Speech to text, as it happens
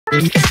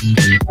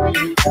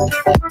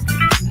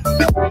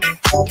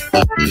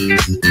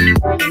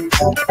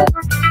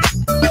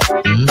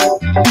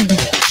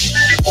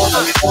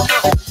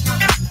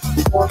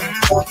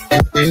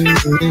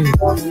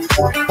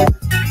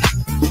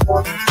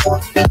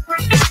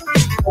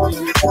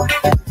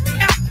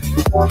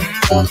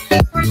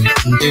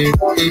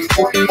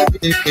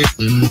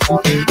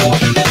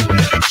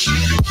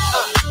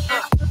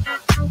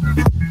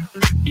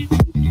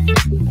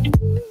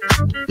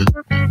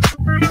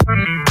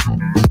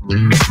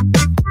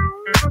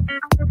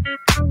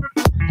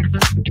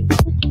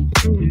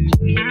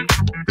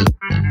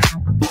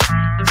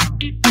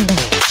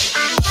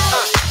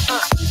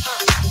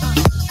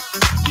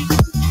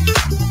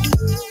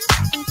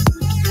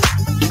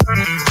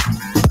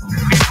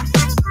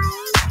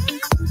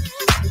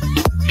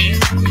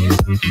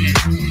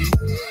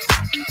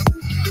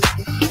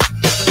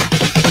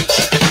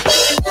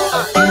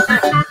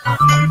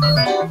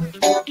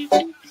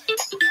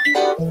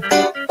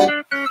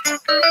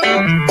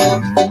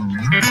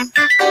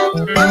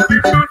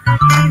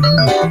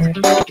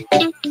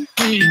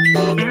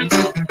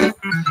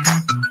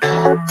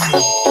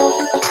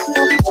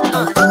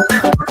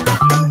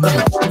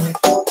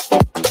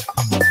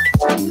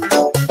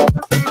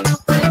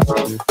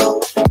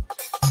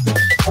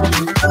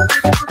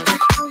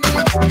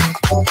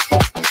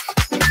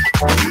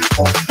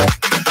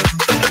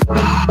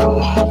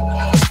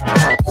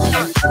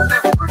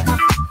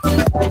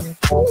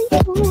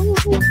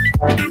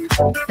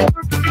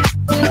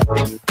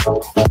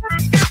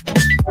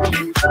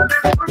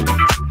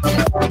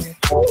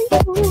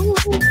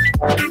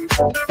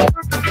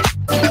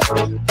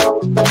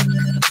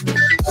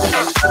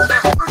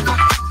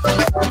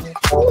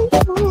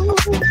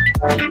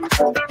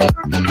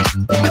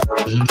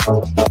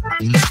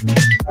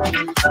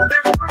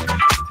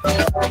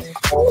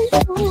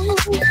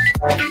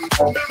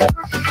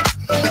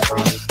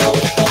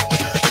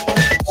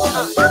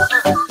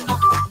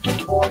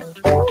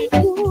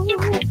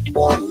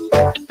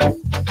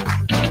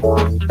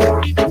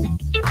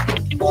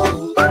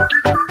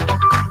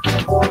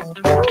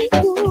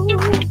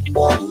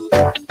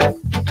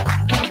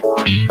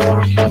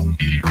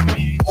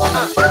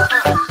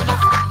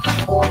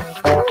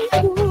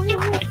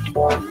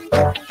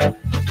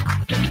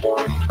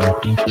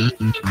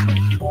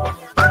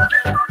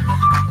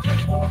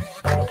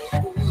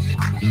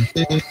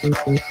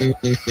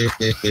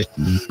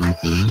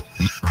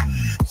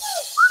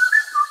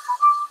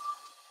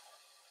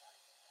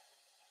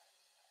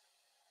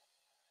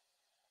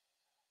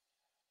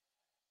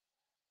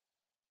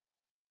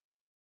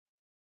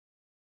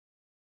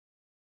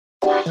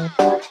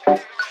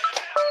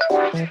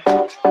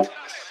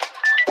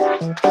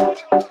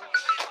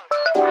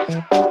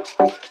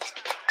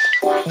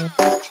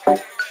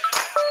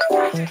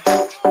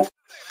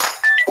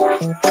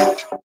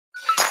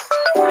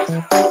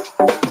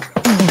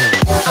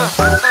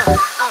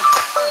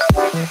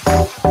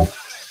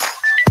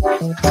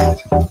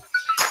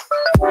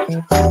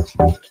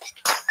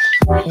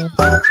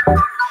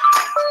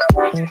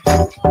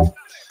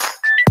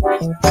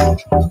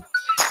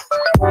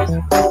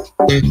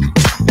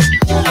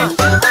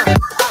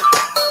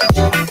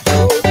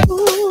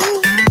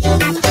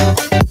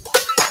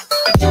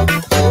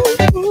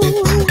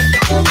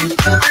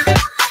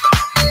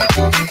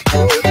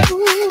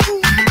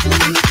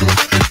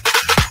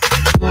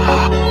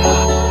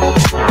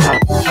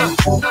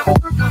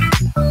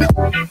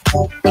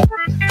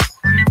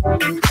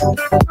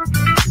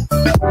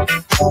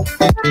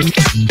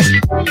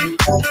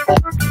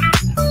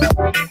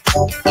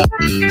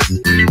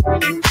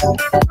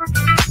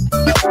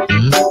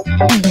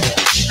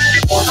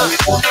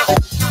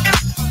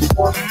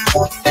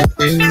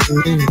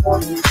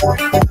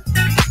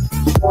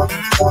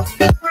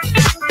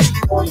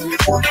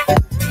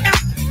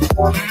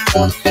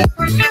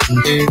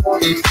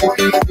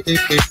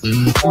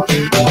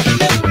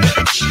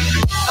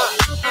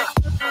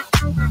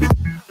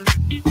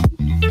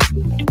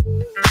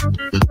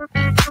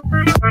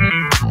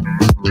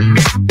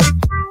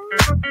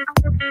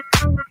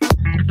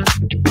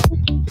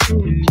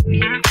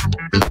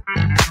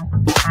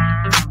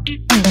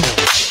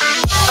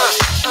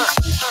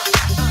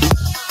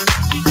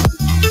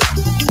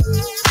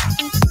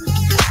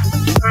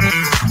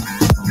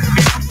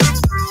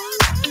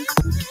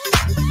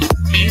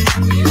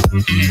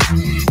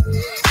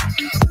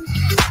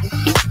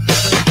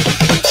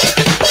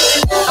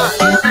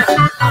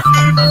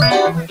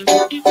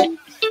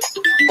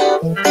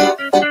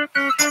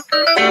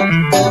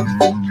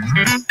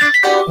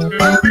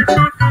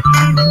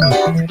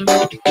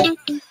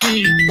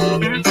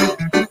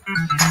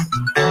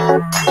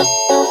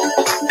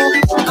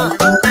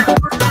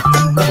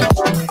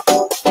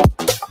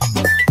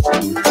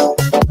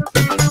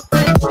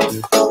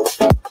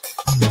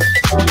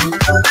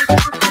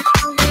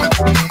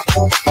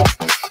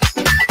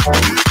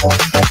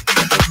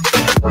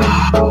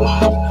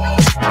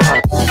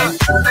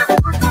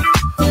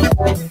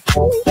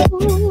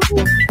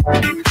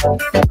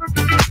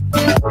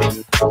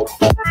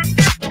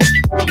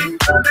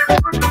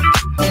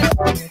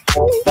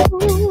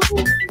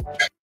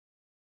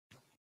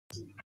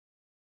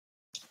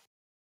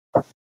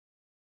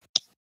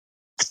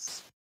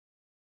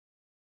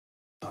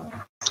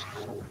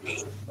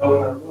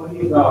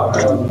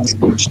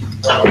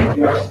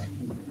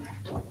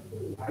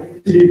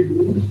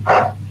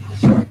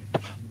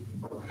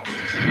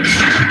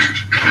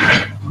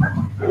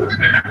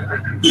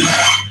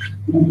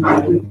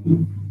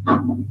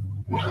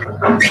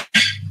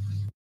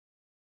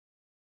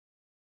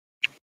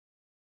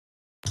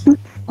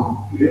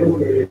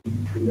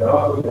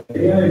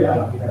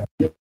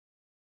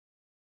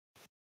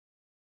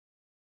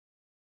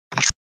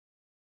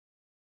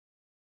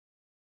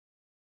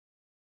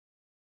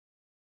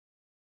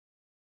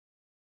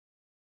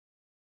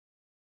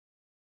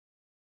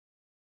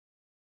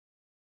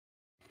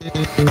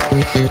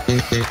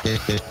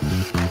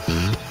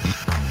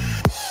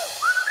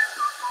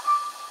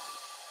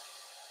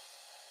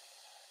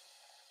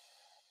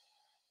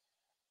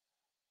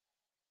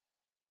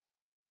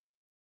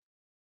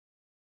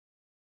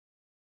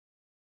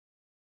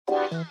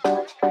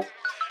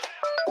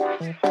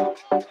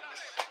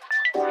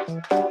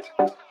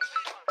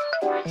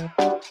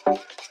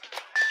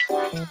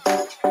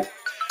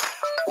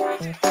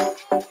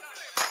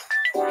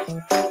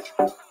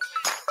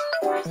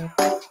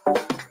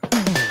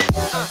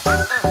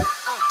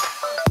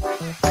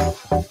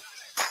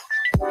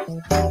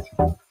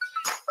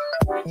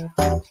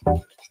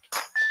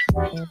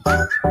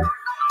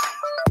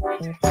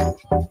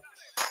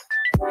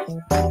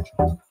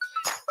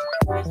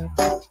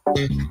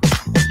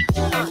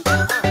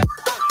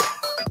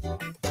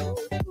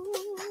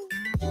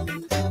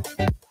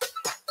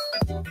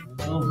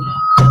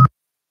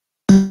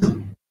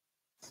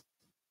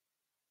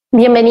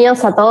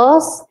Bienvenidos a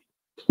todos.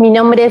 Mi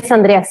nombre es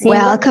Andrea Silva.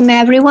 Welcome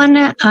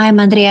everyone. I'm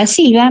Andrea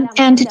Silva,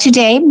 and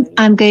today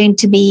I'm going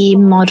to be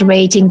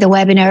moderating the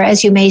webinar.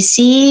 As you may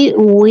see,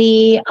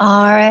 we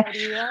are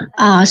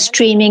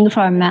streaming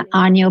from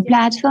our new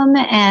platform,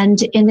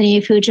 and in the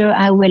near future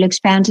I will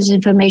expand this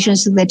information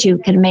so that you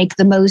can make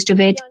the most of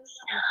it.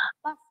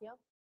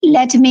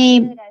 Let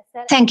me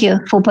thank you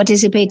for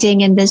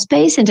participating in this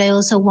space, and I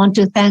also want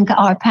to thank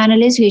our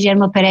panelists,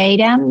 Guillermo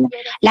Pereira,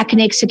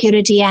 LACNIC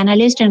Security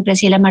Analyst, and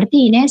Graciela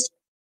Martinez,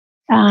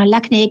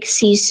 LACNIC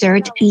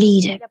CSIRT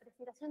Leader.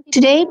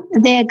 Today,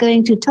 they are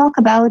going to talk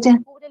about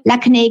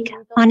LACNIC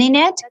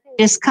Honeynet,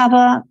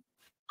 discover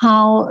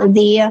how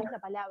the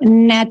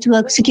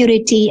network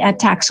security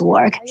attacks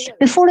work.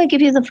 Before I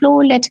give you the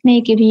floor, let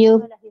me give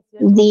you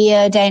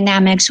the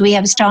dynamics. We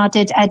have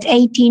started at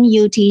 18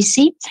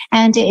 UTC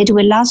and it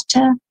will last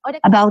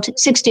about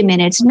 60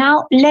 minutes.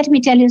 Now, let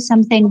me tell you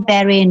something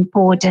very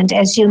important.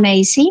 As you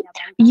may see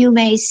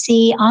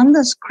on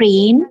the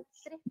screen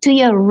to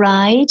your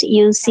right,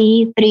 you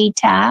see 3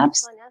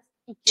 tabs: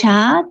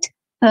 chat,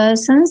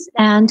 persons,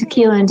 and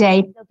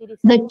Q&A.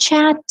 The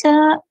chat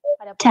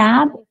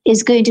tab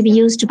is going to be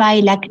used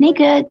by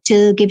LACNIC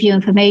to give you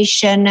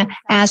information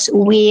as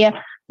we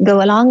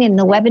go along in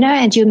the webinar,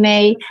 and you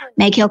may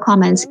make your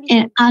comments.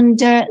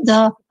 Under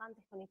the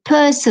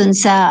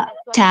persons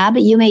tab,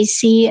 you may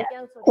see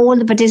all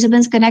the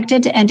participants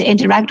connected and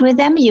interact with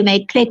them. You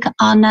may click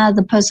on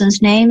the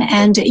person's name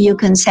and you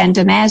can send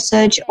a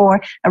message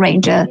or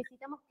arrange a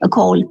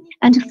call.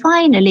 And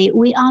finally,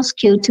 we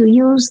ask you to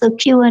use the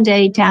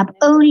Q&A tab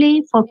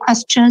only for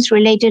questions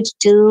related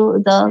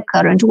to the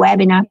current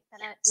webinar,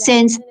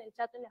 since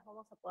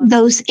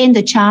those in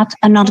the chat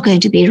are not going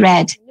to be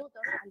read.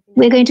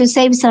 We're going to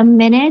save some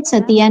minutes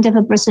at the end of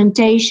a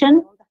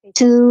presentation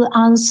to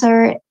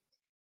answer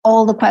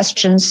all the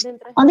questions.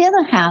 On the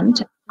other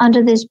hand,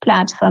 under this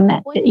platform,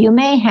 you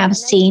may have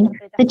seen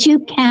that you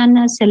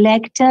can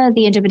select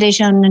the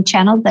interpretation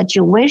channel that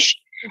you wish.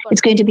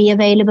 It's going to be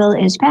available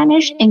in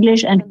Spanish,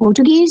 English, and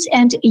Portuguese,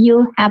 and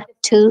you have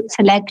to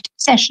select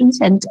sessions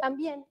and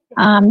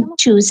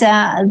choose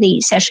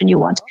the session you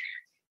want.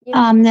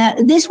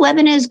 This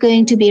webinar is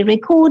going to be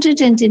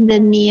recorded, and in the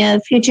near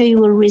future you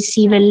will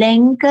receive a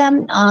link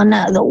on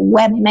the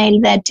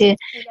webmail that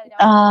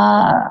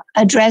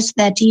address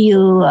that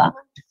you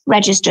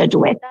registered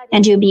with,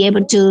 and you'll be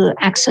able to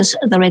access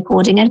the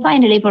recording. And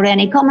finally, for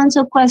any comments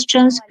or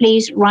questions,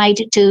 please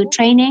write to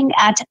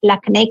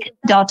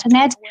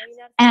training@lacnic.net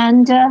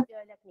and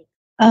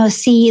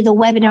see the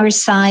webinar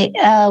site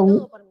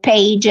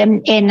page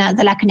in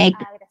the LACNIC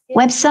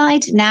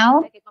website.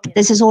 Now,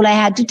 this is all I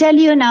had to tell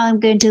you. Now I'm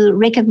going to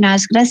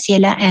recognize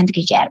Graciela and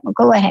Guillermo.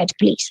 Go ahead,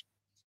 please.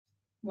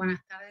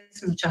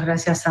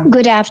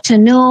 Good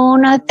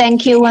afternoon.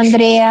 Thank you,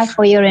 Andrea,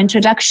 for your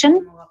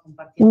introduction.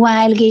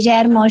 While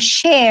Guillermo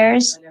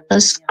shares the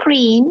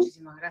screen,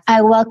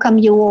 I welcome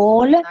you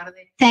all.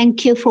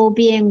 Thank you for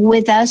being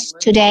with us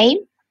today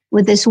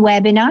with this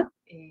webinar.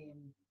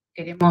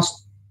 We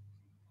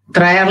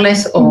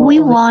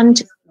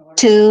want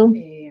to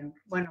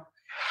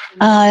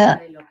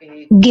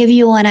give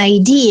you an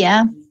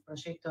idea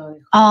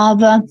of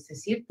the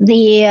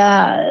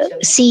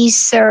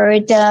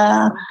CSIRT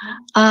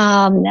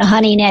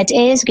Honeynet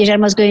is.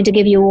 Guillermo is going to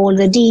give you all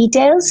the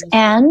details,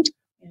 and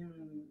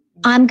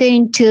I'm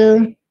going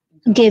to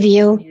give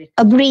you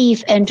a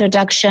brief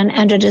introduction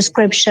and a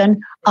description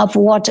of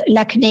what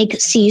LACNIC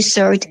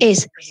CSIRT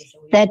is.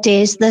 That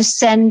is the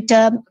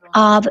Center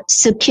of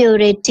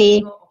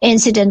Security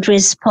incident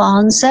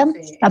response of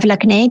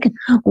LACNIC.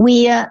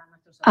 We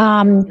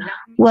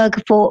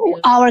work for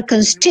our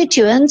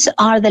constituents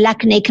are the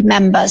LACNIC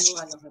members.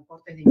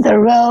 The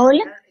role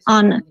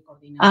on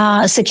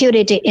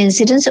security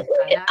incidents,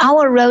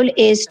 our role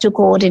is to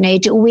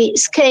coordinate. We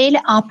scale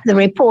up the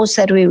reports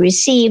that we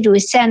received, we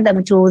send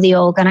them to the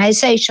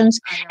organizations,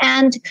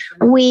 and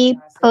we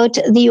put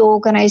the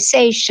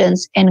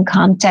organizations in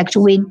contact.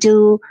 We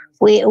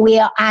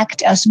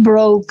act as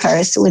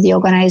brokers with the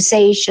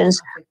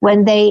organizations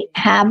when they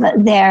have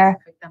their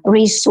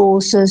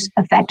resources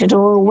affected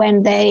or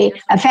when they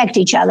affect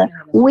each other.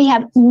 We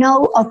have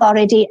no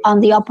authority on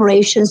the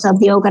operations of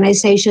the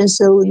organization,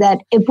 so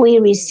that if we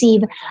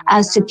receive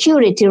a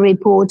security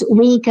report,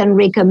 we can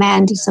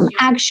recommend some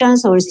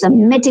actions or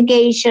some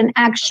mitigation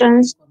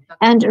actions,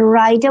 and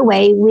right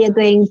away we are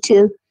going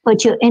to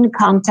put you in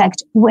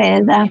contact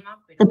with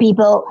the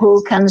people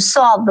who can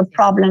solve the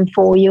problem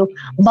for you.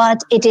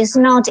 But it is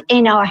not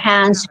in our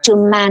hands to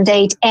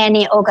mandate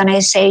any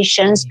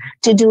organizations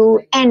to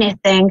do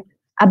anything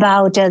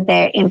about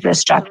their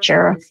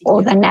infrastructure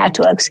or the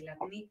networks.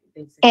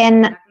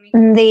 In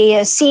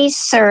the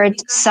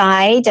CSIRT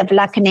side of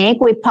LACNIC,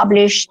 we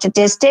publish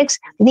statistics.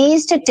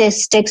 These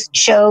statistics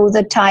show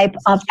the type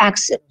of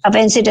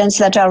incidents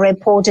that are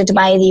reported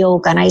by the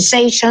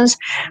organizations,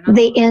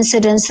 the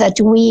incidents that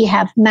we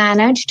have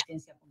managed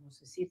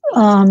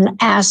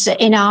as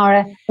in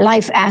our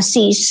life as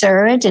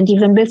CSIRT and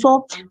even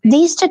before.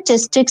 These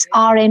statistics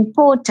are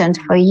important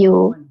for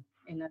you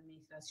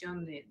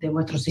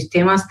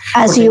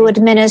as you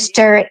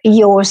administer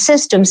your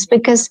systems,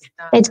 because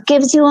it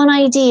gives you an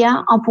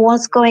idea of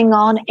what's going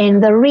on in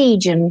the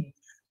region,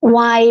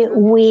 why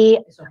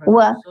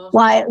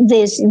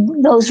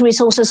those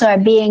resources are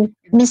being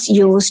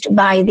misused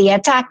by the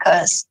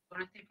attackers.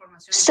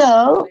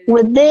 So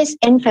with this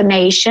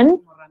information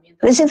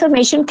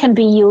can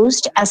be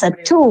used as a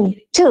tool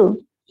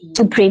to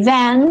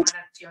prevent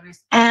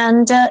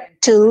and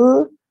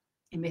to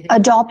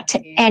adopt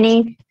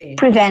any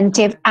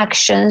preventive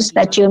actions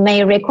that you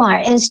may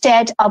require,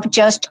 instead of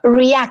just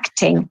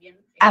reacting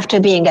after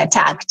being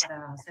attacked.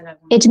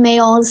 It may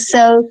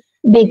also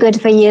be good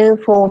for you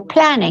for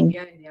planning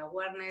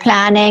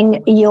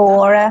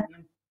your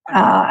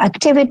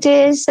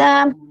activities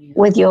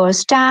with your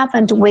staff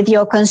and with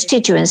your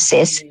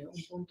constituencies.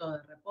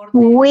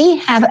 We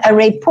have a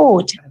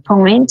report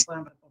point.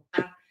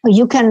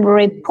 You can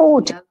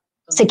report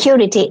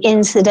security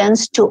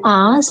incidents to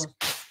us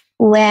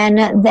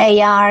when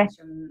they are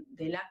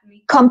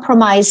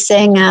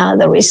compromising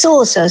the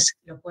resources.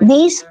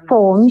 These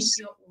forms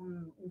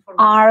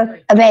are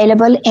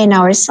available in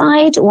our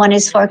site. One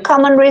is for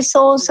common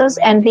resources,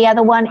 and the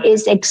other one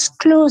is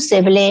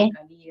exclusively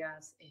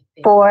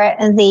for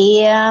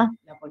the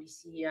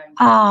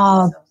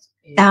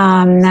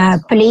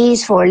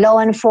police, for law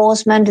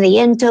enforcement, the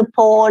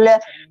Interpol.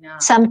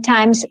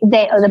 Sometimes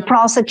the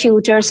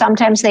prosecutor,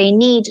 sometimes they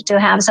need to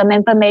have some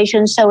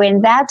information. So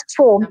in that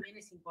form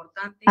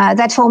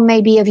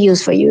may be of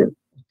use for you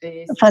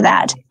for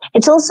that.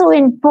 It's also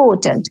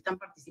important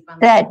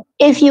that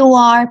if you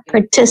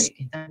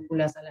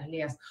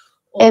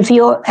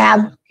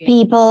have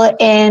people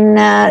in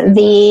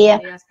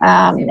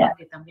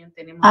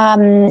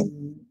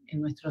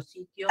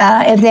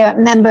if there are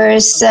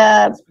members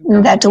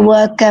that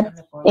work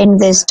in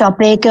this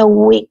topic,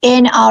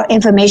 in our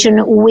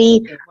information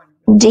we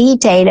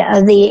detail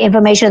the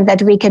information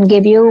that we can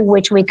give you,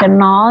 which we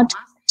cannot.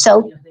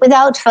 So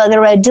without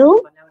further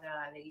ado,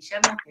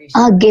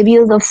 I'll give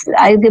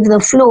the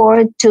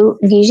floor to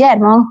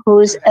Guillermo,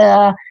 who's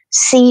a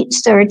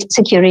CSIRT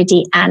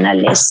security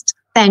analyst.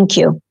 Thank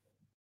you.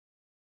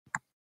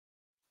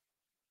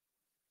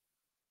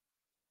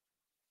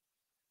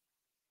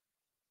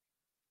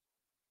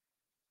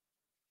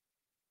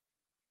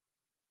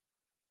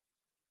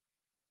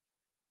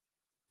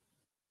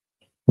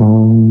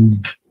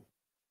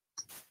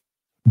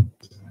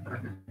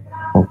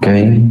 Ok.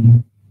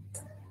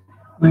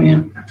 Muy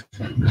bien.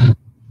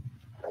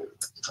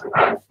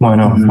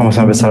 Bueno, vamos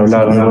a empezar a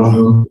hablar,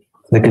 ¿no?,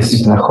 de qué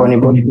es la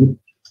honeypot.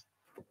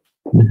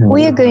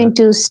 We are going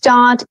to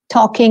start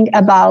talking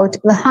about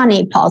the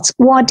honeypots.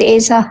 What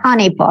is a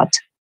honeypot?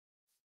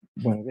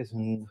 Bueno, ¿qué es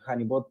un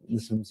honeypot?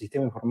 Es un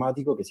sistema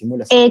informático que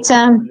simula. It's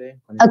a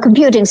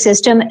computing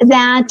system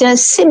that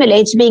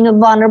simulates being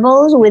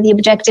vulnerable with the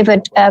objective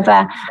of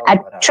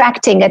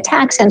attracting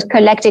attacks and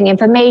collecting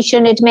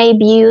information. It may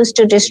be used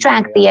to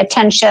distract the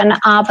attention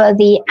of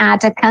the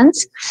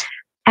attackants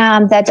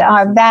that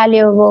are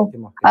valuable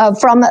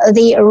from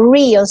the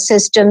real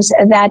systems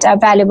that are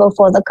valuable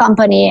for the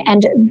company,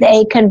 and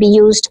they can be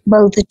used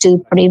both to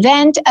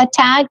prevent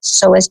attacks,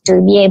 so as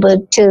to be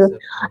able to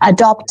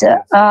adopt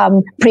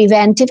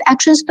preventive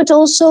actions, but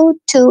also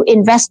to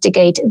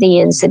investigate the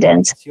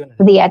incidents,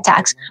 the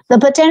attacks. The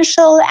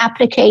potential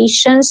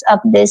applications of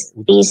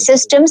these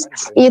systems,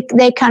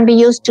 they can be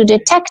used to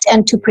detect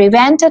and to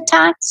prevent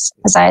attacks,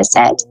 as I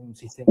said.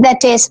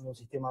 that is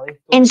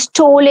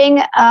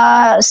installing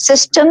a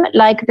system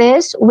like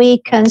this. We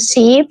can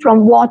see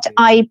from what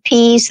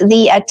IPs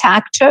the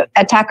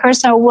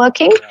attackers are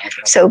working.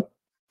 So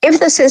if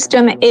the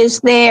system is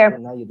there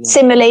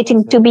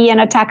simulating to be an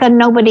attacker,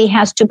 nobody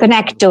has to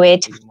connect to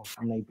it.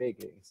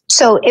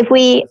 So if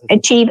we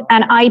achieve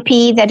an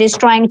IP that is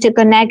trying to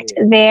connect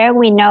there,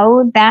 we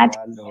know that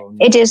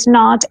it is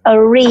not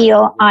a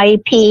real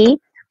IP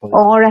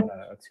or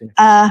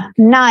a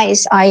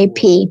nice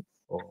IP.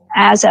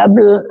 As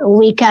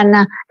we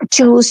can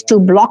choose to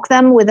block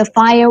them with a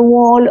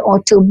firewall or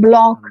to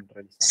block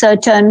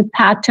certain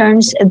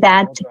patterns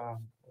that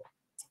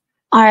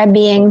are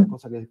being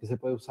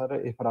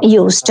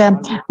used.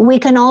 We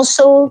can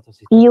also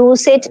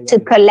use it to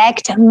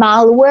collect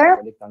malware.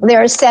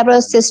 There are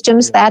several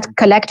systems that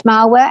collect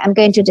malware. I'm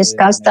going to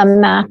discuss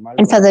them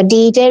in further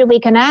detail. We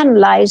can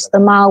analyze the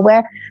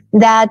malware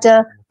that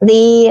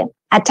the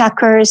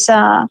attackers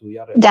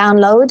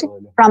download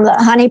from the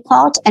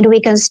honeypot, and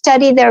we can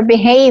study their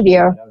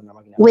behavior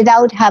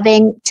without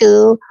having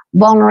to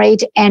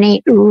vulnerate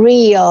any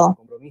real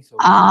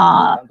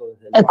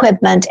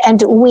equipment.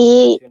 And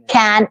we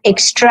can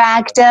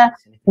extract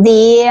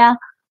the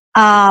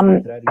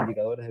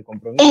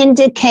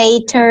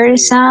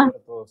indicators that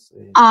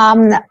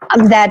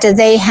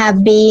they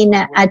have been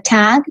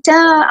attacked,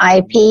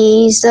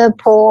 IPs,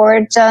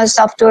 ports,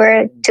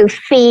 software to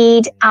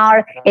feed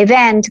our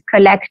event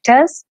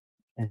collectors.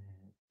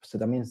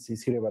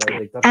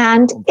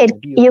 And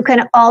you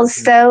can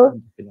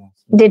also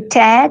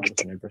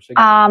detect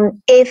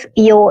if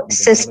your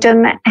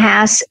system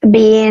has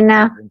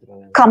been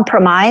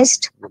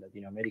compromised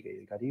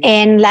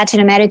in Latin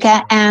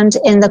America and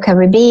in the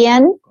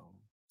Caribbean.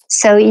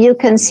 So you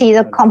can see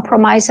the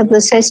compromise of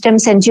the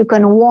systems, and you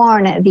can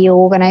warn the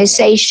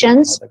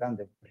organizations,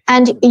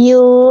 and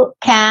you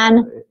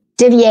can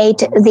deviate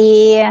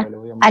the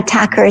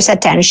attacker's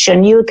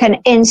attention. You can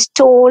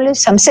install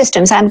some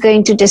systems. I'm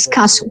going to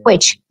discuss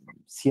which.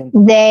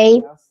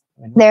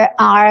 There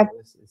are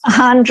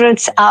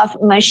hundreds of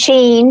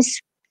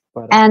machines,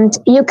 and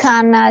you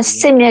can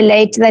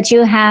simulate that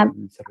you have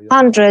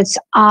hundreds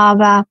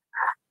of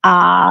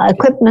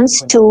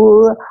equipments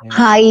to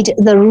hide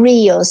the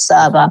real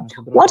server.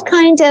 What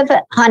kind of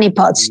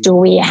honeypots do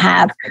we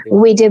have?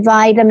 We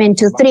divide them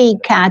into three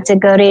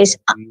categories: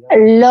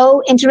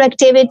 low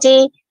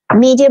interactivity,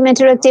 medium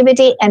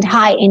interactivity, and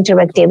high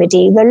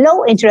interactivity. The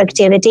low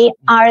interactivity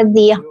are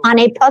the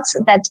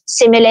honeypots that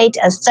simulate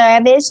a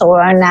service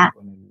or an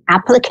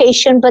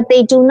application, but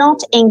they do not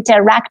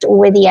interact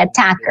with the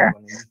attacker.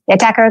 The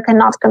attacker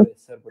cannot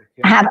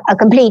have a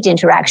complete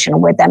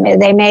interaction with them.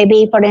 They may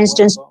be, for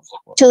instance,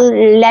 to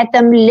let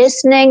them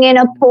listening in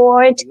a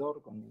port.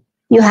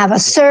 You have a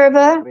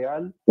server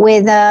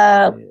with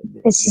a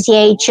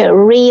SSH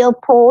real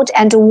port,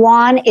 and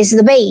one is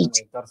the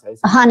bait,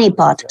 a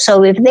honeypot.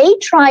 So if they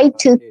try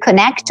to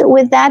connect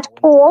with that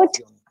port,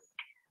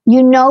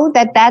 you know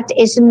that that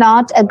is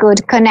not a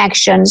good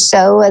connection.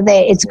 So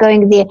it's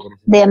going the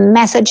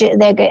message.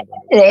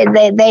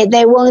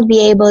 They won't be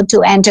able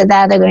to enter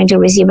that. They're going to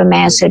receive a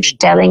message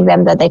telling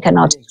them that they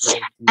cannot.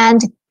 And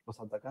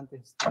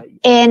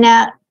in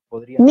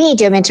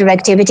medium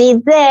interactivity,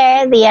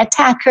 there the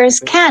attackers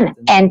can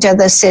enter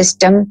the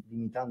system,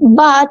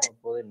 but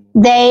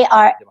they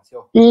are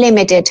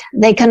limited.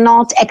 They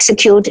cannot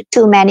execute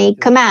too many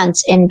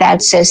commands in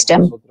that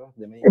system.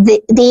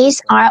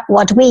 These are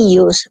what we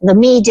use, the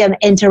medium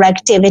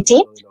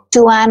interactivity,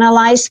 to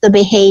analyze the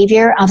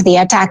behavior of the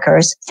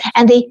attackers.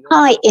 And the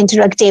high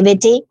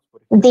interactivity,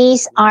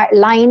 these are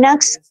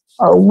Linux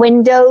or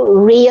Windows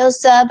real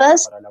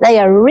servers. They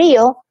are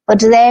real, but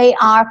they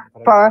are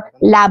for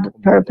lab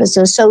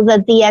purposes, so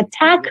that the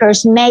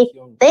attackers may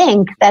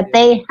think that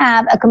they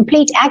have a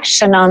complete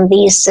action on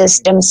these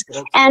systems,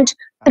 and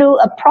through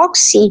a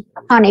proxy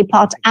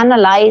honeypot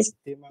analyze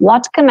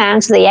what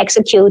commands they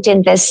execute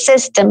in this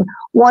system,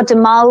 what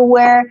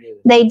malware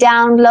they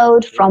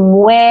download, from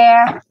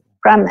where,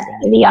 from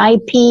the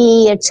IP,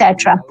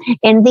 etc.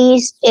 In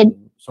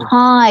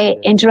high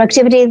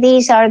interactivity,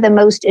 these are the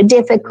most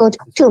difficult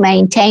to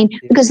maintain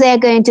because they're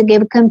going to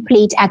give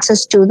complete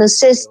access to the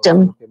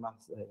system.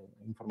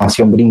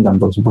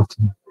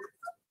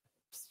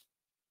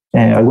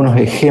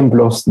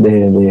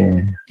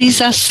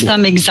 These are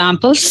some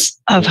examples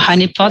of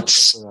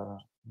honeypots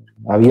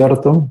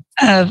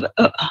of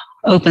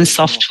open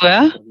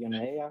software.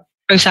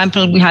 For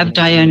example, we have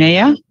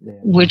Dionea,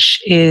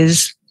 which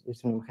is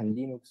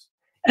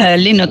a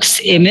Linux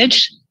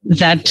image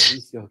that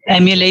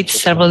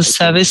emulates several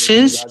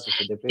services.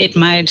 It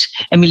might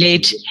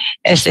emulate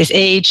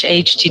SSH,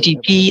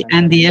 HTTP,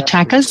 and the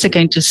attackers are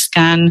going to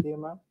scan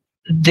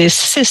this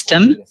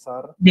system.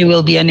 They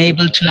will be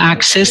unable to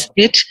access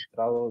it,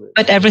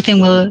 but everything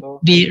will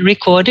be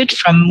recorded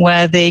from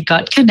where they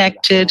got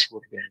connected.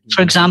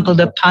 For example,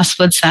 the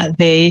passwords that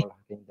they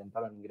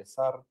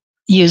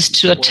used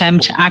to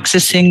attempt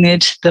accessing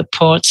it, the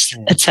ports,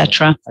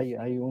 etc.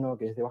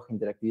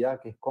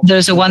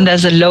 There's a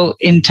low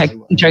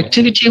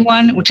interactivity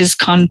one, which is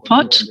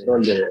Conpot.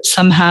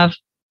 Some have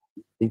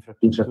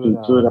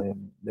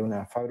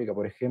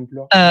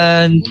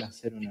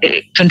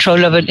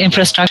control of an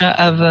infrastructure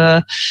of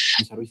a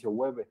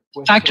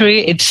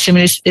factory.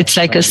 It's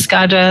like a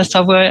SCADA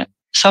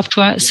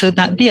software, so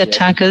that the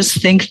attackers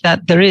think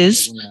that there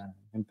is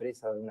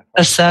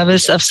a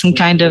service of some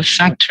kind of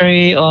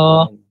factory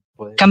or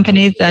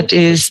company that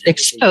is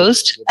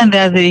exposed, and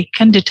there they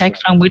can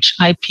detect from which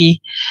IP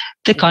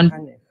the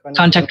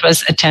contact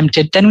was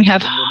attempted. Then we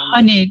have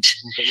Honeynet,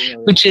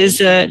 which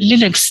is a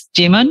Linux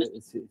daemon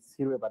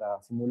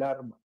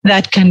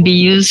that can be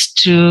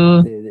used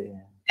to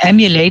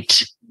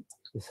emulate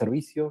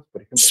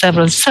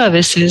several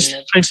services,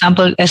 for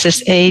example,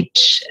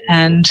 SSH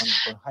and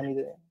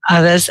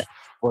others.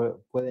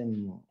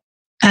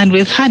 And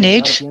with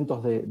Honeynet,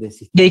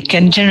 they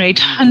can generate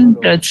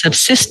hundreds of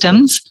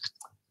systems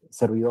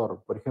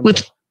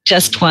with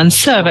just one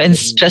server. And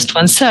just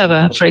one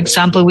server. For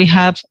example, we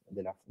have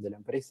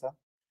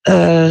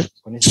a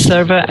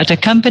server at a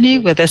company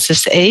with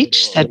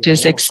SSH that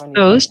is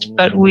exposed,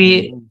 but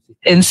we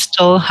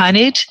install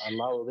Honeynet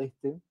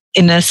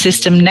in a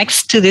system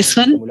next to this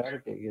one,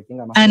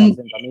 and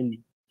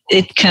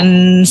it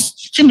can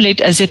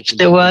simulate as if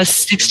there were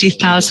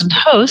 60,000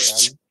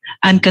 hosts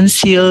and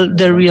conceal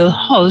the real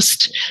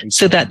host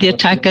so that the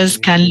attackers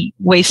can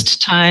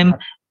waste time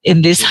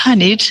in this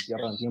Honeynet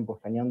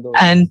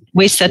and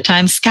waste their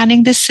time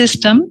scanning the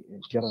system,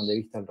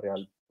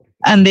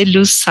 and they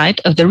lose sight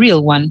of the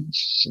real one.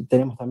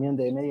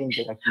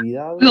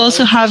 We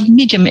also have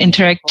medium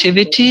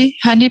interactivity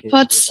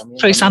honeypots.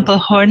 For example,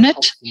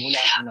 Hornet.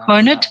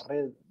 Hornet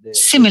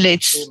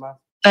simulates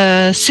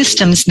a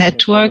systems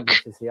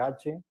network.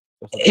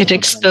 It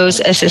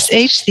exposes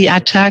SSH. The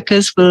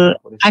attackers will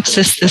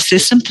access the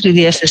system through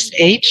the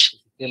SSH.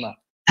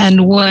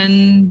 And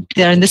when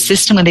they're in the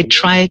system and they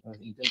try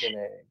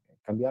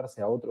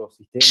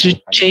to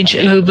change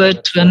over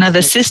to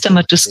another system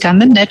or to scan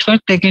the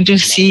network, they're going to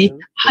see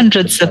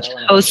hundreds of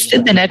hosts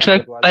in the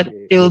network, but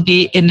they will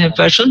be in a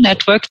virtual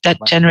network that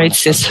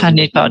generates this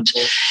honeypot.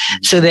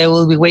 So they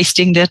will be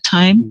wasting their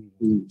time.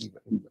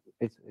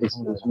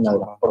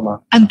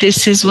 And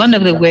this is one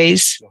of the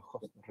ways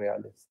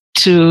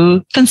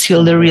to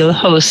conceal the real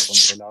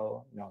hosts.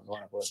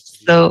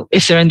 So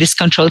if they're in this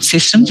controlled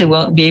system, they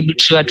won't be able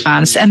to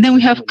advance. And then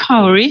we have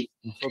Cowrie,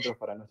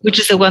 which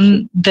is the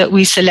one that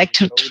we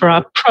selected for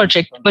our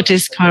project. What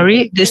is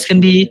Cowrie? This can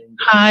be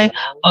high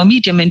or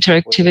medium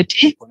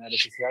interactivity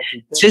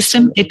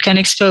system. It can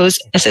expose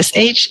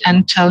SSH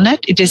and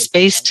Telnet. It is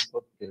based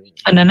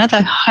on another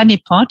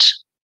honeypot.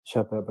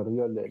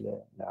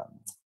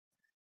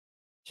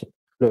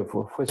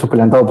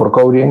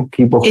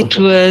 It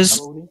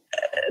was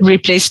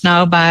replaced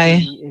now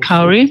by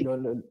Cowrie.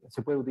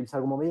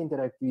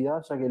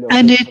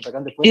 And it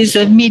is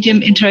a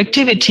medium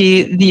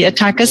interactivity. The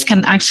attackers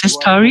can access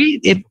Cowrie.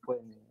 It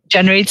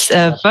generates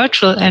a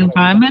virtual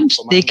environment.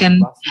 They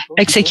can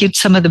execute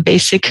some of the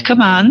basic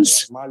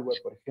commands.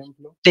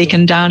 They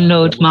can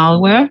download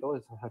malware.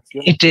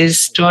 It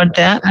is stored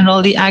there. And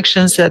all the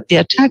actions that the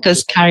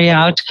attackers carry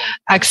out,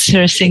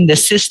 accessing the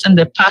system,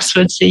 the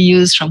passwords they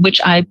use, from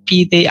which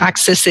IP they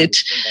access it,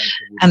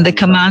 and the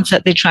commands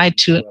that they try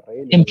to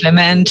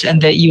implement,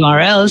 and the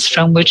URLs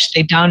from which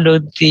they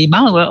download the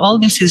malware, all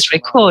this is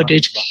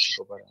recorded.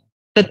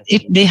 But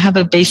they have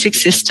a basic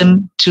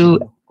system to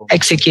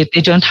execute.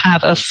 They don't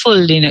have a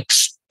full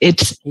Linux.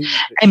 It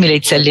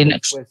emulates a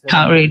Linux.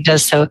 Cowrie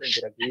does so.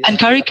 And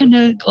Cowrie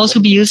can also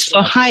be used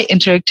for high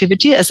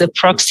interactivity as a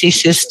proxy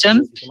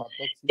system.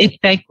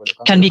 It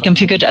can be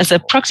configured as a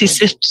proxy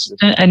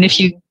system. And if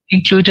you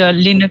include a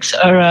Linux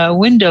or a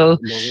window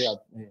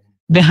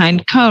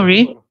behind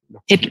Cowrie,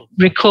 it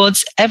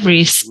records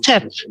every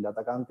step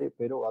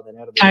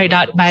carried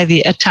out by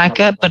the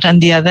attacker, but on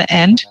the other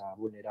end,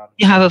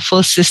 you have a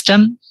full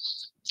system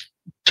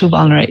to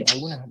vulnerate.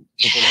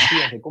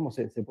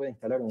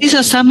 These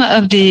are some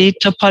of the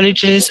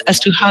topologies as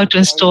to how to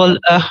install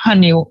a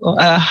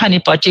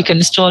honeypot. You can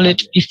install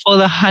it before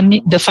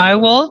the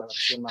firewall.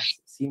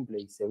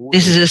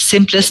 This is the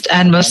simplest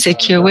and most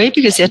secure way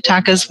because the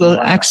attackers will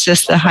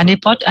access the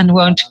honeypot and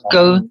won't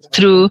go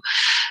through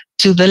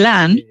to the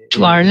LAN,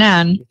 to our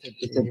LAN.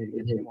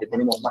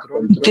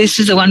 This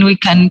is the one we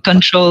can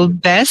control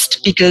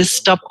best because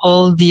stop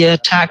all the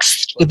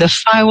attacks with the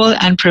firewall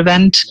and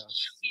prevent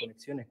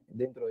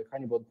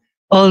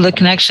all the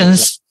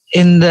connections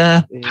in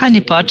the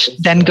honeypot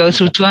then go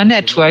through to our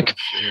network.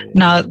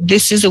 Now,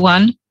 this is the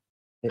one,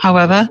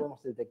 however,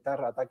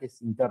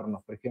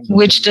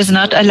 which does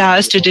not allow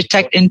us to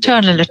detect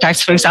internal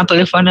attacks. For example,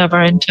 if one of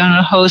our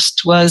internal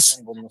hosts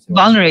was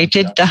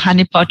vulnerated, the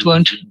honeypot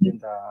won't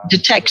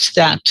detect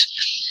that.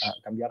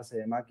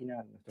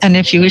 And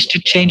if you wish to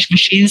change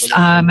machines,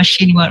 our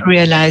machine won't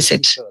realize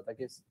it.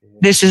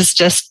 This is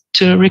just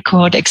to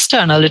record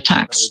external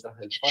attacks.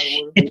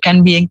 It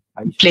can be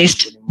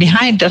placed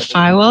behind the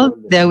firewall.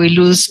 There we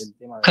lose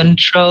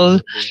control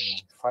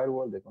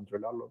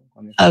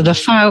of the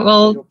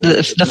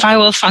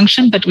firewall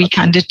function, but we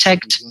can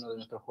detect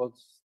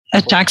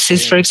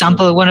attacks. For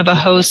example, one of our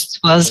hosts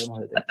was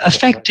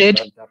affected.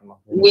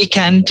 we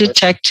can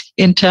detect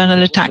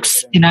internal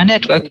attacks in our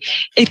network.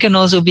 It can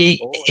also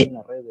be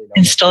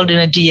installed in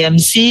a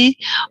DMZ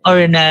or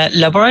in a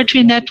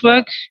laboratory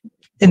network.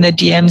 In the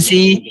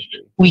DMZ,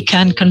 we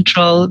can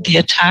control the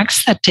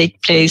attacks that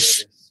take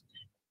place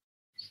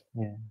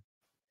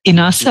in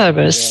our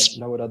servers.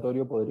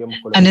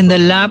 And in the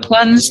lab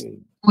ones,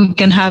 we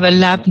can have a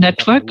lab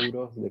network,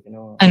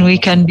 and we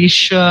can be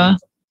sure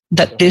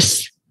that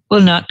this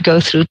will not go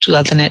through to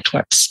other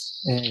networks.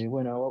 I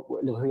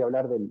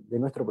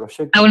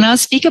will now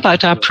speak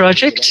about our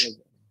project.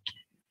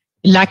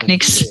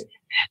 LACNIC's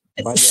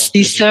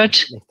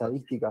CSERT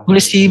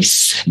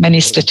receives many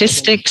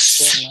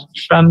statistics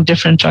from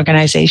different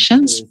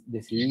organizations.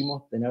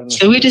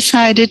 So we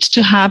decided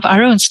to have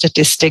our own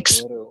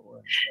statistics.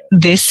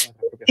 This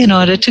in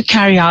order to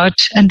carry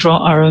out and draw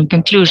our own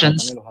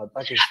conclusions,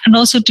 and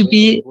also to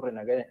be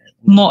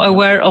more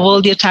aware of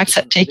all the attacks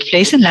that take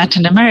place in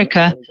Latin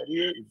America.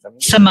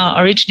 Some are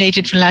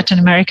originated from Latin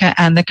America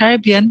and the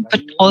Caribbean,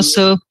 but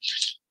also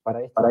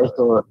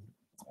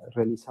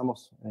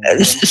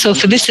so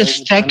for this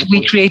effect,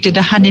 we created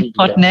a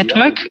honeypot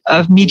network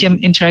of medium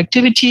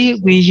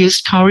interactivity. We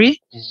used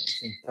Cowrie.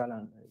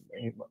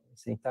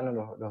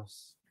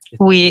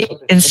 We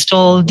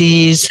install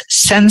these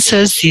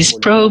sensors, these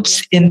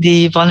probes in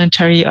the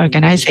voluntary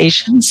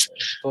organizations.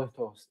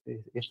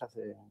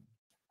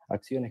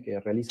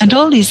 And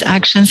all these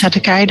actions that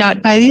are carried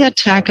out by the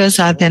attackers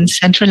are then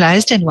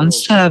centralized in one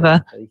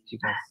server.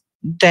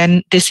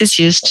 Then this is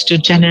used to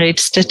generate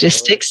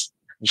statistics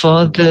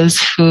for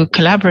those who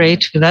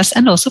collaborate with us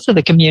and also for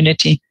the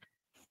community.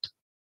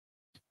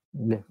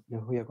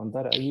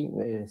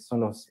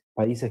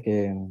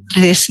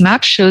 This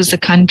map shows the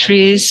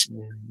countries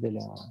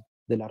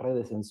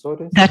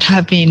that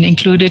have been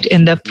included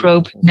in the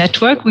probe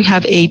network. We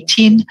have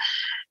 18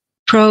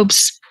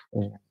 probes.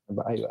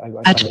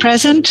 At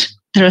present,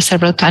 there are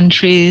several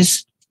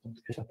countries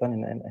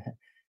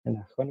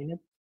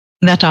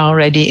that are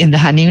already in the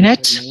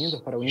Honeynet,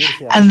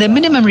 and the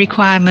minimum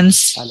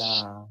requirements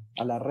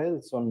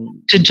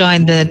to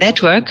join the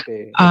network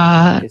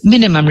are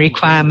minimum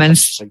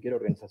requirements.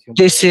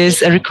 This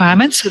is a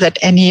requirement so that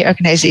any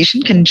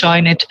organization can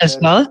join it as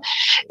well.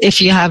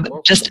 If you have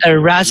just a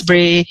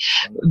Raspberry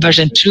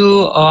version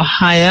 2 or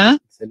higher,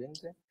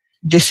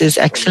 this is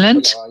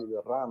excellent.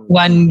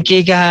 1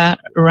 giga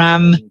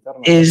RAM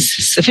is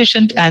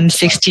sufficient, and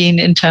 16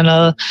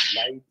 internal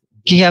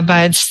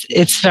gigabytes.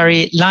 It's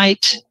very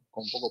light.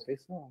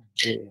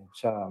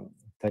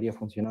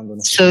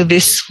 So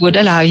this would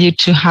allow you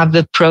to have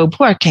the probe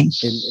working.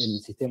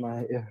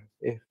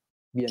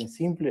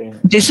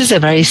 This is a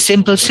very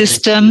simple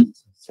system.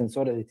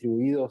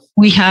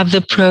 We have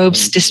the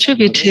probes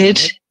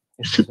distributed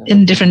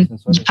in different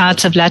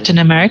parts of Latin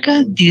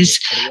America. These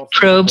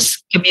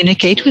probes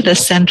communicate with a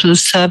central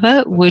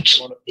server, which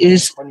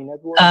is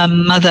a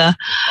mother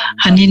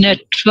honey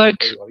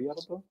network.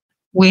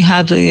 We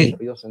have the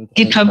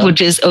GitHub, which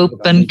is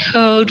open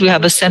code. We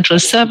have a central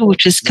server,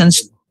 which is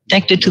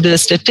connected to the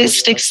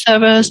statistics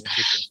servers.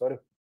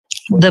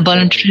 The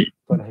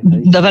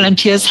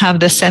volunteers have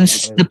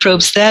the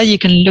probes there. You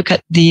can look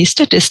at the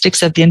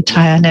statistics of the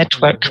entire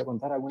network.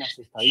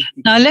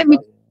 Now, let me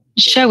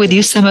share with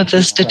you some of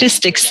the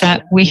statistics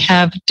that we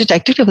have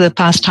detected over the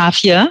past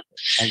half year.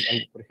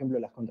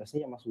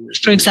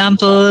 For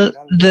example,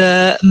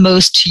 the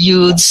most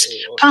used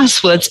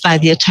passwords by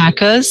the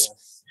attackers.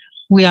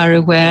 We are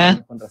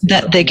aware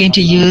that they're going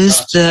to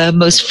use the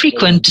most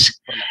frequent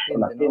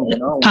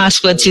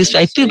passwords used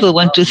by people: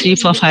 1, 2, 3,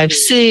 4, 5,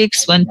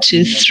 6, 1,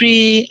 2,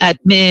 3,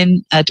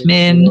 admin.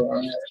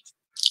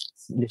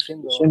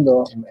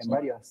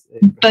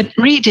 But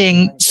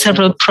reading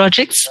several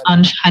projects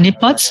on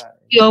honeypots,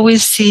 you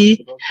always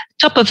see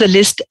top of the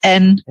list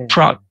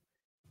nproc.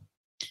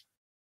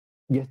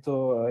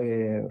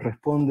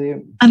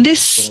 And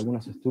this,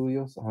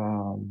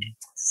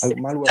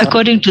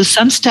 according to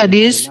some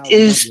studies,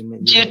 is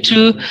due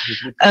to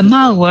a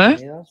malware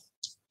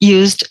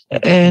used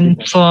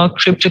for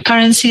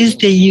cryptocurrencies.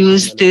 They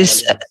use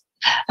this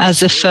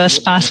as a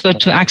first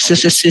password to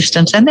access the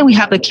systems. And then we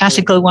have the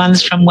classical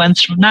ones from 1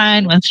 through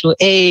 9, 1 through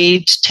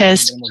 8,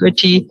 test,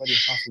 security.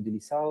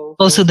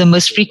 Also the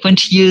most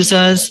frequent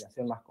users.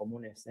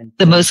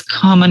 The most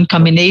common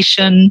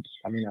combination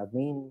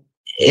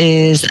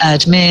is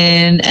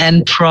admin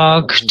and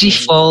proc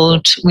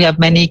default. We have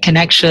many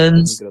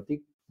connections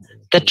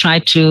that try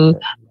to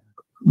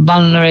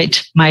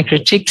vulnerate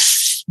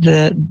MikroTiks,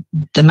 the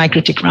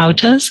MikroTik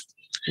routers.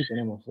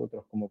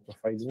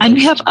 And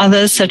we have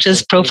others such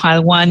as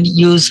profile 1,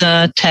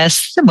 user,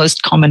 test, the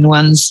most common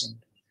ones.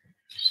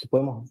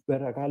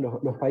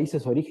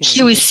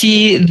 Here we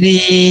see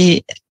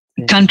the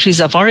countries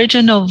of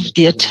origin of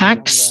the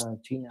attacks: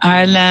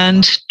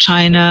 Ireland,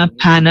 China,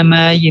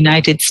 Panama,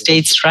 United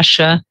States,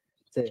 Russia.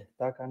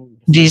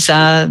 These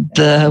are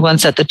the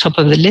ones at the top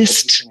of the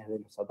list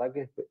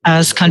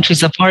as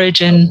countries of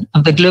origin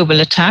of the global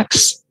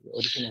attacks.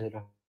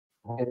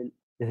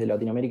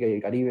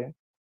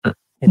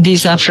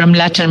 These are from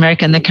Latin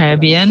America and the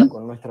Caribbean.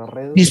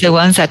 These are the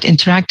ones that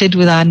interacted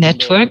with our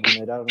network,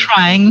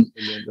 trying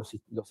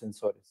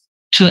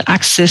to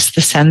access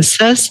the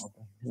sensors.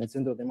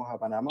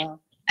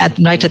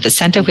 Right at the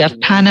center, we have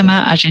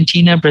Panama,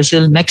 Argentina,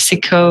 Brazil,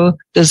 Mexico.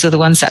 Those are the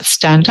ones that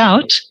stand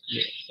out.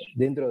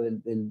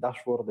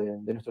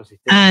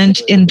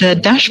 And in the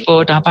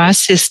dashboard of our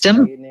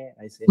system,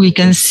 we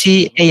can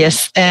see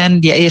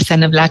ASN, the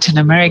ASN of Latin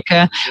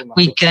America.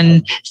 We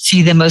can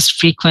see the most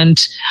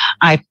frequent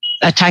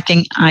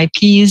attacking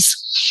IPs.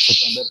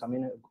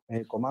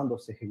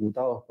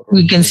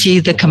 We can see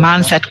the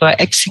commands that were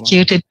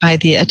executed by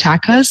the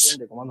attackers,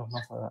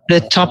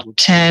 the top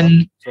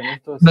 10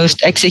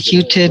 most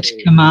executed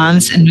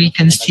commands, and we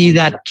can see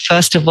that,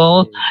 first of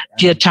all,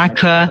 the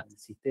attacker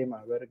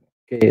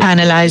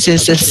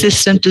analyzes the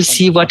system to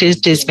see what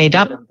it is made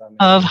up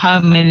of, how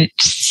many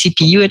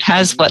CPU it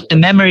has, what the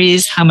memory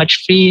is, how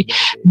much free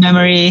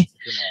memory.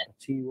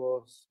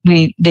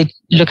 They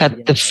look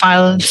at the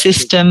file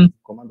system,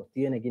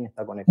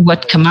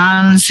 what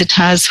commands it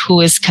has, who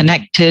is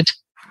connected,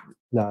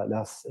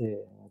 the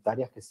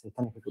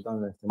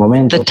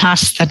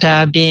tasks that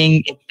are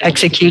being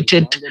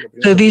executed.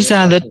 So these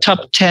are the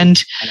top 10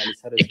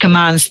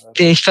 commands.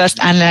 They first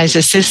analyze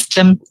the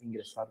system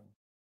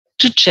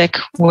to check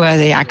where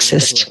they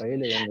accessed.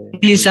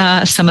 These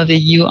are some of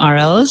the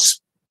URLs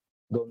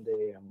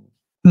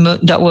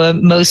that were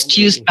most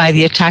used by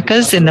the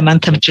attackers in the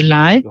month of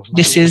July.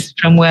 This is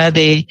from where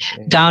they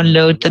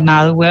download the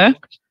malware.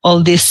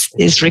 All this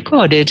is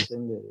recorded.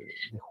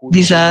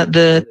 These are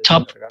the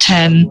top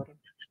 10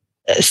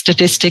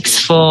 statistics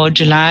for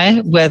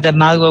July, where the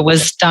malware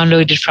was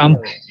downloaded from,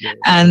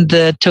 and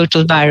the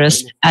total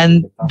virus.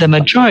 And the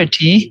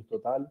majority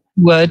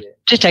were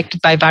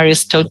detected by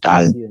Virus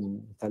Total.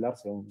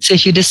 So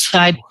if you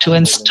decide to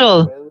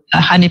install a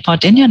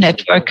honeypot in your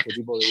network,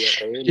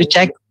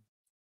 detect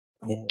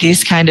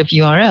these kind of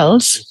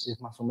URLs,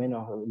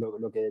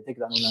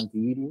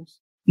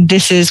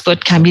 this is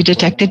what can be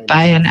detected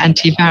by an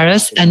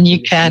antivirus, and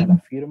you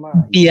can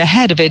be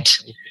ahead of it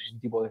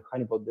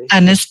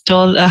and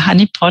install a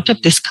honeypot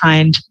of this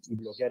kind.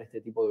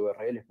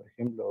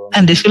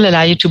 And this will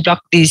allow you to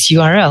block these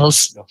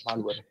URLs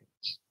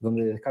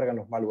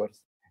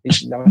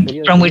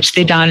from which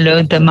they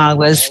download the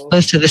malwares.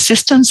 Most of the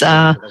systems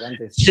are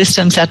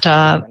systems that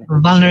are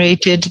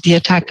vulnerable. The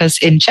attackers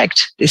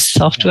inject this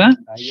software.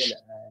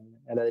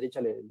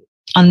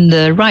 On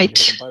the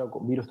right,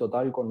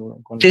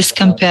 this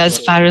compares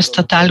Virus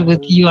Total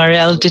with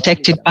URL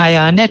detected by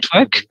our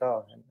network.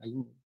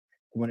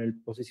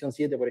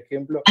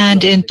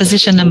 And in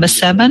position number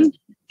 7,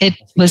 it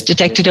was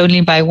detected only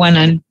by one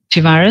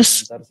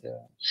antivirus.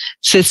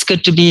 So it's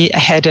good to be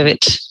ahead of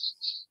it,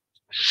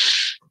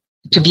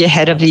 to be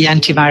ahead of the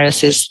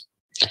antiviruses.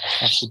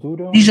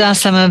 These are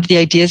some of the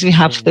ideas we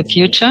have for the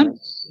future.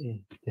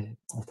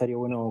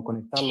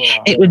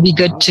 It would be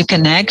good to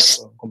connect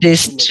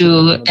this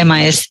to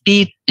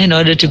MISP in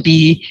order to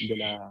be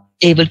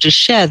able to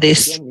share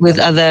this with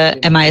other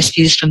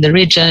MISPs from the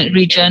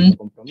region.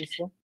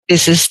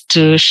 This is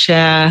to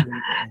share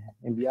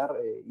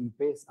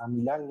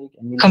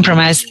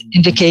compromise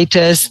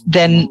indicators.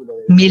 Then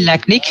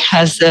LACNIC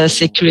has a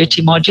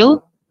security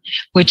module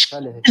which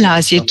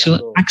allows you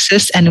to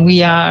access, and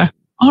we are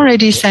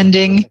already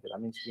sending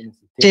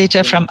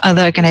data from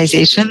other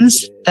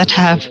organizations that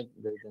have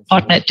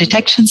botnet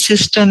detection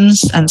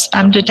systems and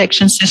spam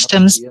detection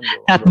systems.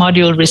 That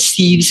module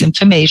receives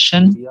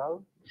information,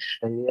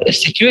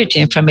 security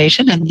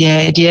information, and the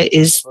idea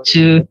is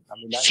to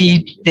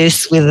feed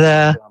this with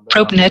a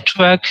probe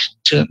network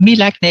to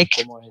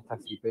LACNIC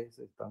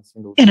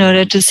in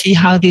order to see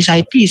how these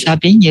IPs are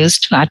being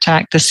used to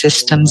attack the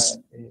systems.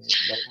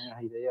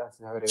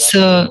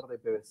 So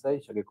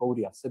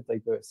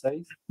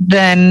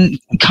then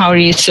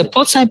Kauri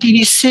supports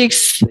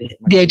IPv6.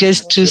 The idea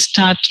is to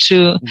start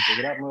to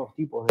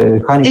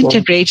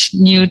integrate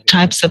new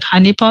types of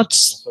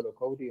honeypots,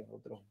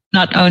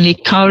 not only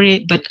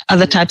Kauri, but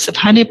other types of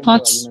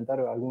honeypots,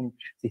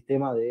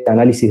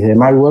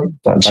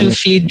 to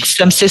feed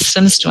some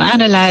systems to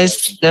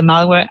analyze the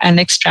malware and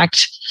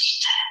extract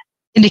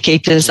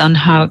indicators on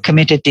how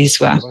committed these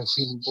were.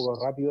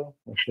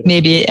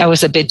 Maybe I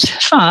was a bit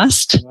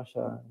fast,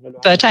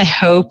 but I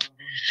hope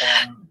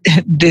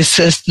this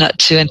is not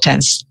too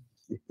intense.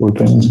 I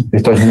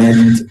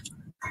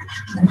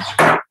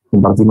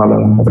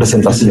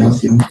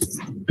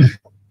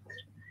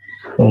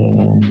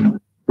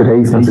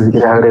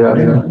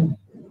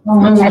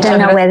don't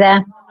know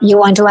whether you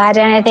want to add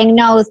anything.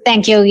 No,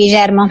 thank you,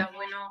 Guillermo.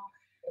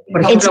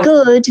 It's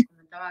good.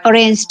 For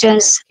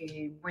instance,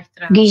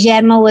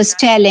 Guillermo was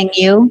telling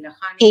you,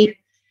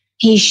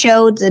 he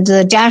showed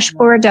the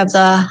dashboard of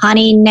the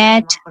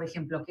Honeynet.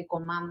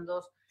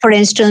 For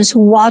instance,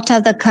 what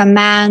are the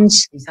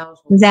commands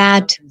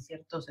that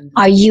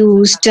are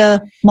used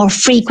more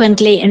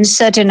frequently in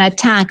certain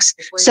attacks?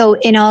 So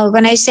in an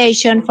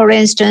organization, for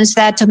instance,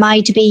 that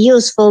might be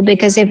useful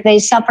because if they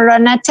suffer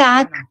an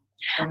attack,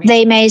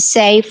 they may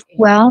say,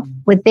 well,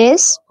 with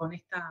this,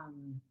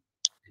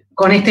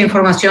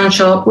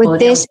 With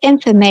this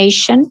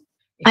information,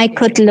 I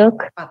could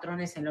look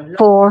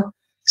for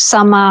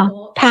some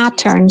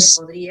patterns,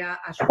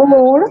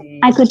 or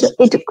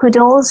it could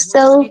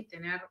also,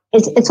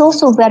 it's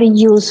also very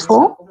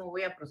useful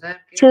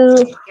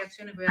to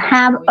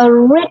have a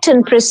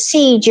written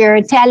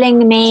procedure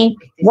telling me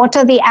what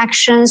are the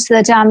actions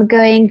that I'm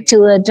going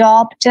to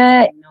adopt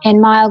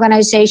in my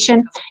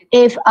organization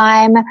if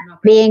I'm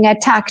being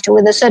attacked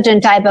with a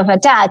certain type of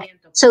attack.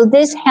 So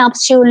this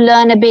helps you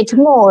learn a bit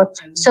more.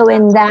 So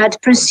in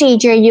that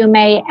procedure, you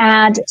may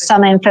add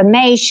some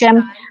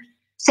information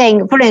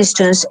saying, for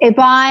instance, if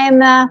I'm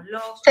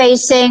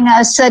facing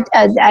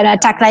an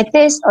attack like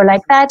this or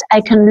like that, I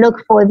can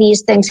look for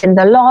these things in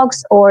the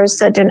logs or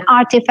certain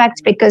artifacts,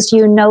 because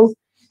you know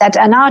that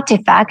an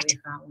artifact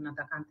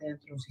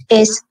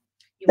is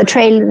the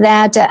trail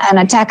that an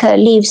attacker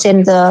leaves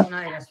in the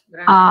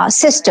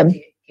system,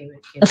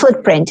 the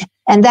footprint.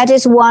 And that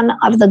is one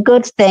of the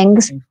good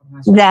things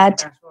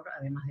that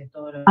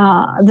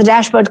the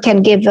dashboard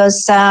can give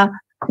us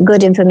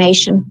good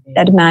information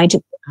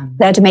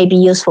that may be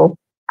useful.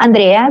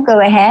 Andrea, go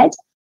ahead.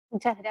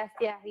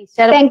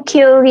 Thank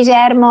you,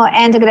 Guillermo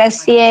and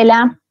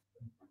Graciela.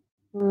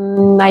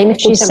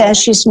 She says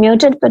she's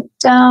muted, but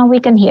we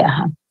can hear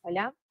her.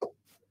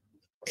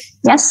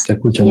 Yes?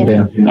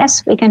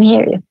 Yes, we can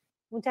hear you.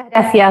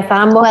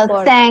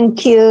 Well,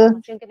 thank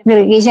you,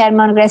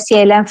 Guillermo and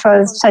Graciela,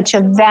 for such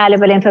a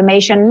valuable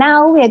information.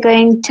 Now we are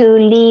going to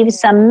leave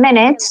some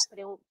minutes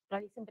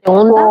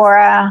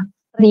for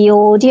the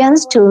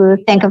audience to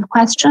think of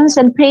questions,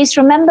 and please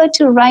remember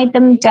to write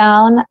them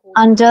down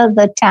under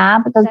the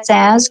tab that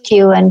says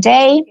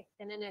Q&A,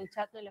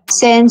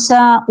 since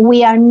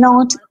we are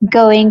not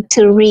going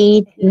to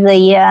read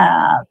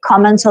the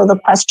comments or the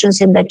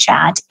questions in the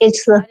chat.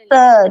 It's the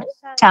third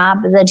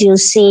tab that you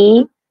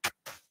see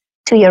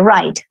to your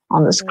right,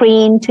 on the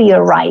screen to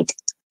your right.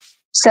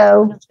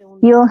 So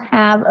you'll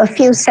have a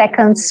few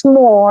seconds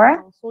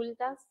more,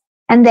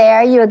 and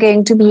there you're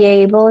going to be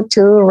able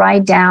to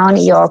write down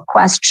your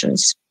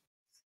questions.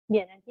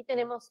 Bien, aquí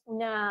tenemos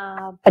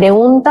una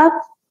pregunta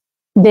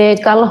de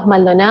Carlos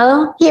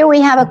Maldonado. Here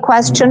we have a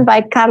question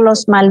by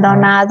Carlos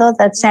Maldonado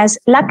that says,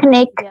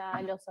 LACNIC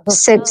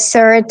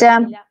CERT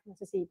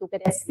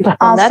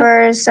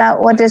offers,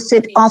 what does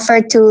it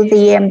offer to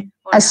the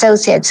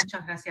associates?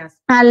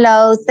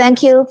 Hello,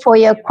 thank you for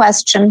your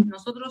question.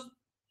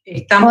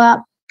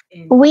 Well,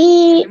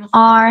 we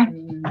are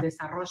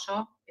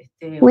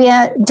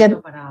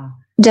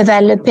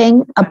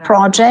developing a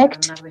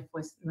project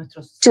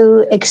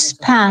to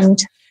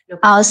expand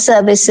our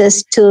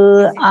services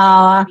to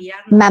our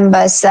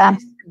members,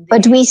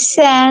 but we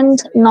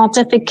send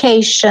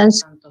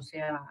notifications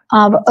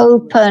of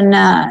open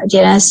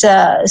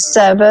DNS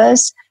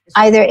servers,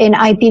 either in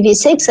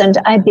IPv6 and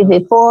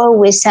IPv4.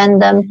 We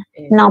send them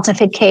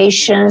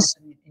notifications.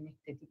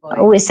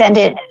 We send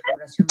it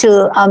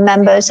to our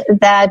members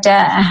that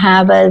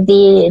have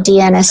the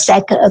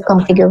DNSSEC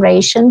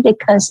configuration,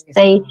 because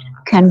they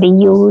can be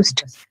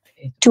used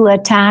to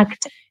attack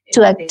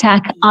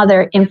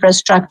other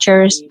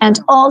infrastructures. And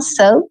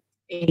also,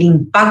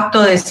 when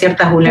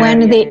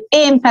the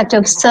impact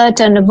of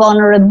certain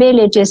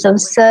vulnerabilities,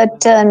 of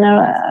certain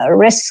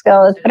risks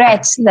or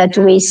threats that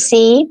we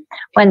see,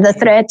 when the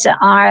threats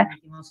are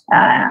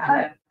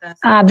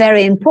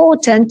very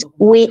important,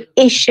 we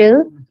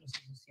issue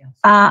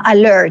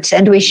alerts,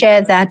 and we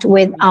share that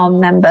with our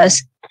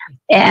members.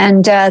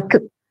 And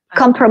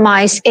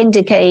compromise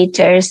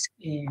indicators,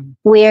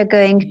 we are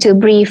going to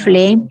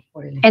briefly,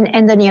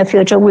 in the near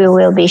future, we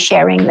will be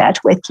sharing that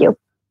with you.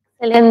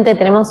 Excelente,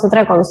 tenemos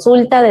otra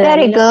consulta de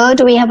Very good.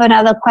 We have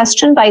another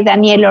question by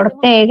Daniel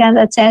Ortega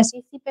that says,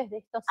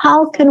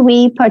 how can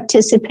we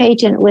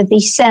participate with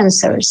these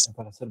sensors?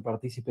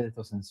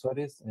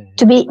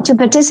 To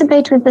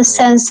participate with the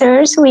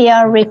sensors, we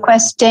are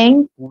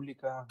requesting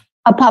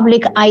a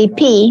public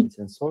IP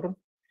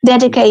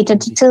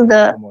dedicated to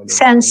the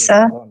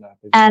sensor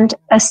and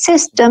a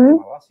system,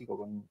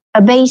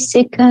 a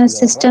basic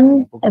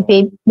system, a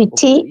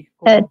BT,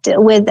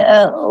 with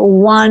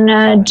 1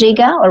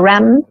 giga or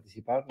RAM.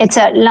 It's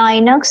a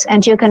Linux,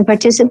 and you can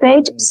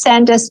participate.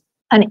 Send us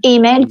an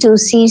email to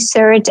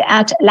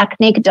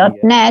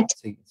ccert@lacnic.net,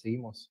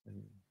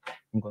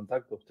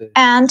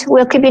 and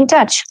we'll keep in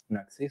touch.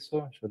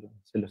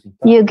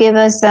 You give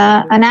us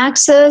an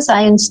access,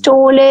 I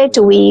install it,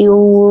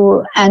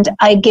 and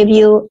I give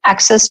you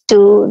access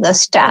to the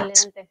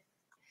stats.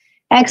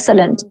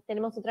 Excellent.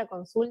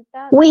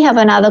 We have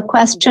another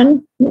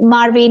question.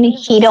 Marvin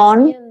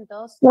Hiron,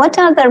 what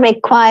are the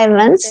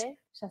requirements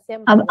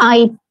of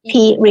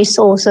IP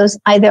resources,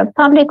 either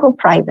public or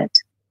private?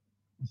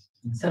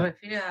 Do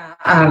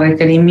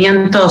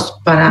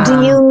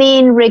you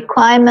mean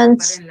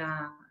requirements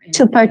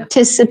to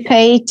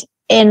participate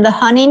in the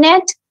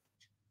Honeynet?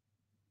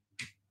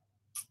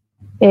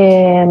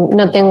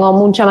 No tengo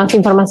mucha más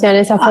información.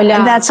 Esa fue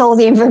la... That's all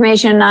the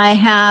information I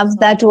have.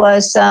 That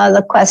was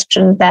the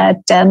question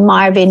that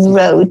Marvin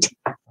wrote.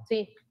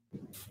 Sí.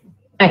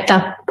 Ahí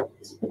está.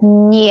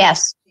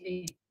 Yes.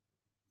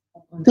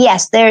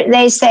 Yes,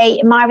 they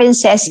say, Marvin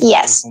says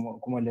yes.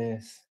 Como le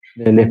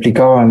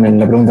explicaba en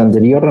la pregunta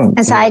anterior.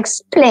 As I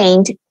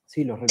explained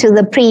in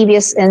the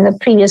previous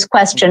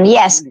question,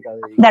 yes,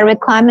 the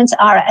requirements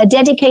are a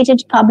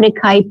dedicated public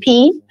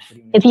IP.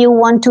 If you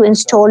want to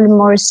install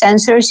more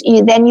sensors,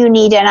 then you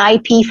need an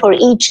IP for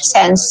each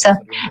sensor.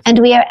 And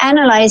we are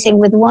analyzing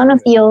with one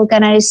of the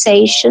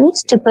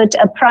organizations to put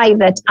a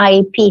private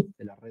IP,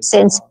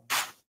 since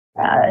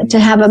to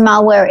have a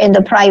malware in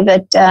the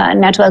private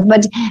network.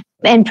 But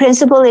in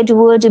principle, it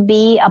would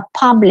be a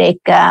public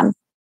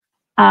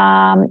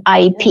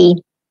IP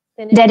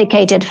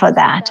dedicated for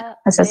that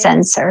as a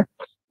sensor.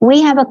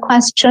 We have a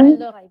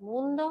question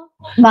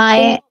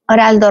by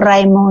Oraldo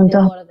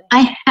Raimundo.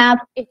 I have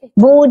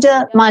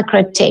border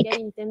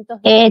microtik.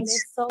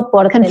 It's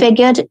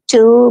configured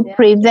to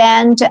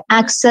prevent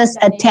access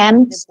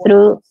attempts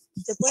through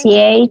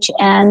CH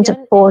and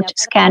port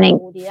scanning.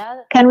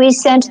 Can we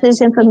send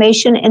this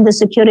information in the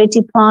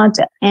security part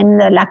in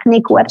the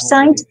LACNIC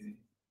website?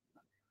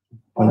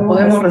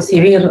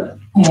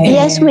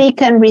 Yes, we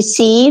can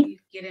receive.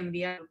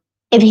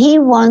 If he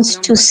wants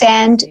to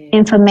send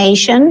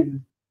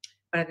information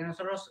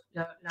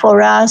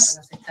for us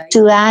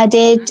to add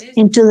it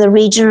into the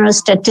regional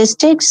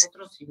statistics,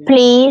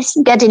 please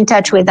get in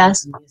touch with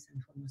us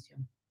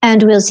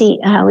and we'll see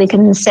how we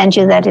can send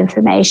you that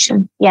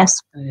information. Yes.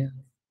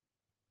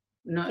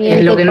 Now,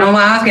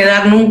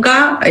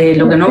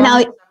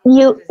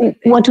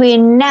 what we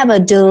never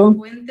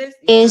do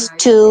is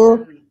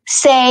to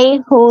say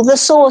who the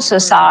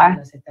sources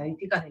are.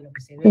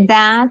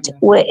 That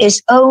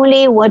is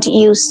only what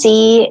you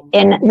see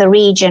in the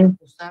region.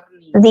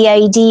 The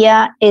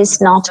idea is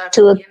not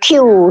to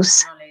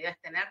accuse,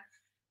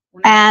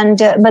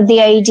 but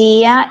the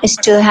idea is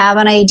to have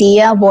an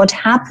idea of what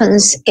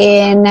happens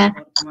in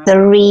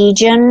the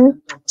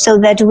region so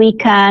that we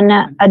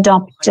can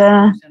adopt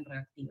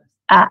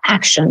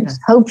actions,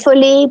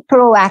 hopefully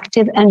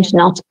proactive and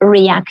not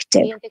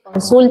reactive.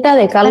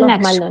 The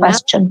next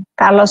question,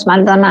 Carlos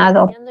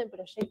Maldonado.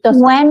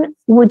 When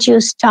would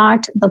you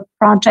start the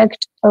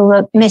project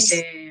of Miss?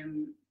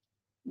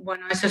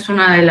 Bueno, esa es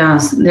una de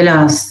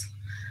las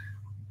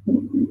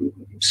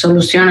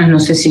soluciones, no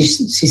sé si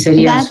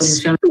sería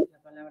solución.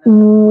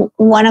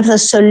 One of the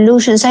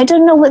solutions. I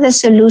don't know whether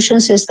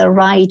solutions is the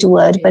right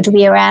word, but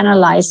we are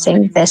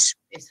analyzing this.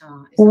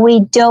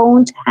 We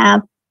don't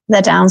have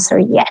that answer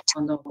yet.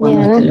 Cuando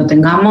lo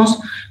tengamos,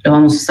 lo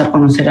vamos a hacer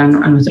conocer a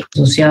nuestros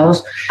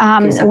asociados.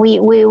 We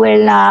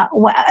will,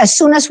 as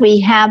soon as we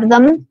have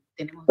them,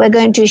 we're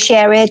going to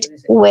share it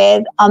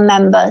with our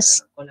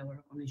members.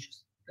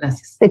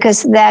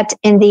 Because that,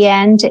 in the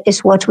end,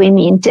 is what we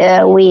mean.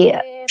 We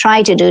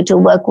try to do to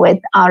work with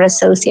our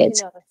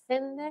associates.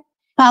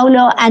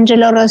 Paulo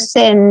Angelo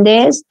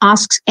Rosendez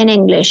asks in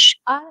English.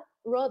 Are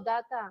raw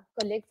data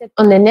collected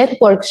on the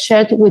network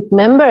shared with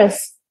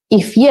members?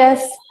 If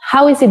yes,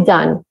 how is it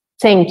done?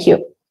 Thank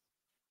you.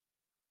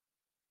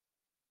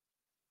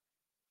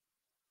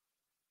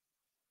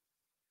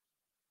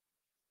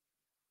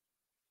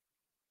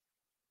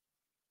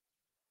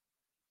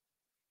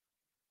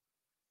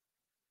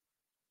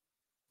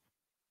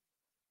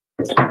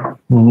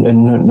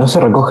 No se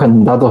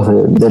recogen datos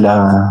de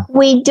la.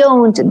 We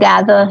don't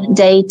gather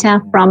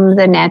data from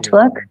the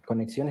network.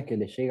 Conexiones que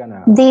le llegan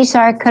a. These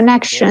are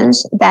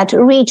connections that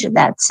reach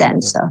that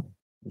sensor.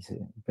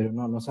 Pero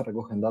no se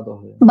recogen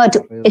datos de. But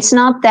it's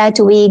not that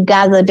we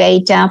gather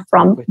data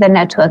from the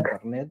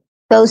network.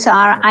 Those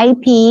are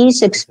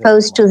IPs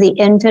exposed to the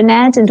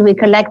internet, and we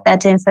collect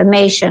that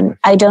information.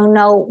 I don't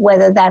know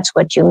whether that's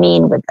what you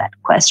mean with that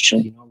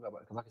question.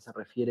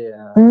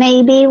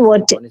 Maybe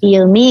what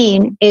you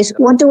mean is,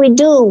 what do we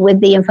do with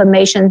the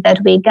information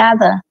that we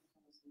gather?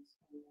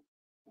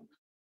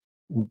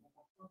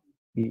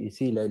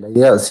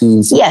 Yes,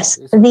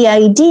 the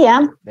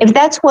idea, if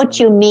that's what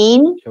you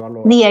mean,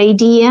 the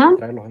idea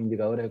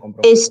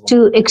is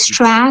to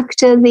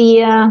extract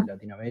the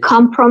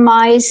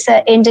compromise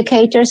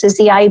indicators as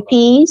the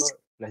IPs,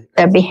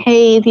 their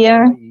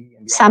behavior,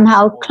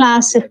 somehow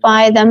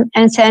classify them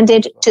and send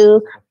it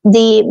to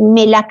the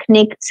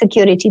LACNIC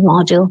security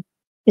module.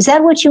 Is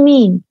that what you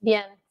mean?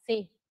 Bien,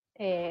 sí.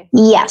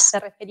 Yes.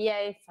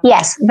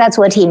 Yes, that's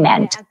what he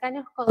meant.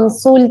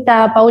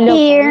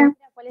 Here,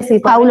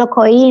 Paulo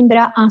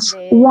Coimbra asks,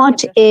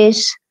 what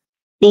is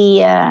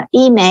the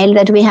email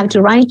that we have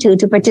to write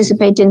to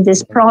participate in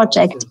this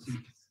project?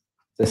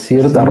 It's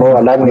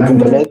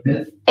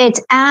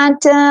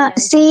at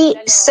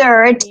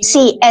CSIRT,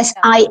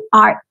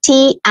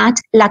 CSIRT at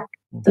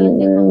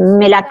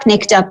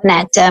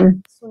LACNIC.net.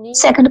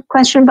 Second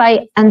question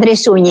by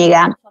Andrés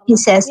Zúñiga. He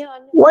says,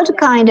 what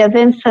kind of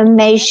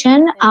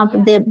information of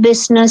the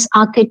business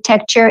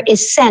architecture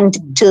is sent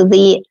to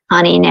the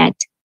Honeynet?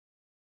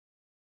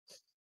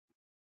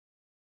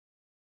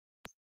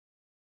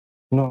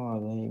 No,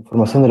 de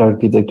información de la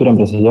arquitectura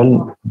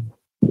empresarial,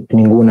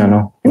 ninguna,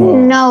 no.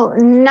 No,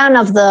 none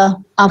of the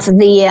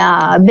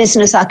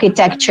business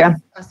architecture.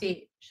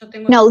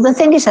 No, the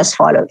thing is as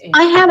follows.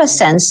 I have a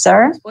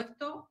sensor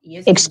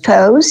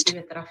exposed,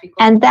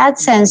 and that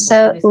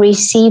sensor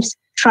receives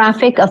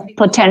traffic of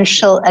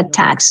potential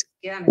attacks.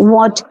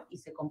 What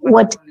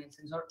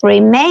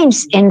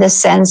remains in the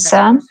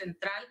sensor,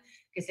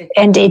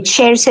 and it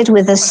shares it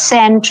with the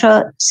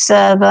central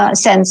server,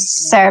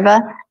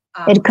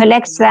 it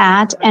collects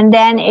that, and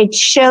then it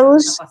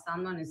shows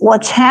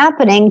what's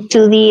happening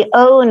to the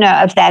owner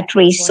of that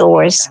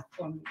resource.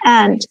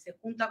 And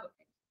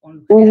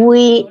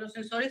we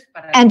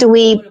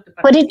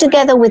put it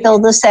together with all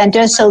the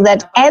centers so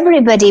that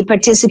everybody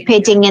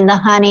participating in the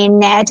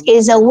Honeynet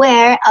is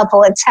aware of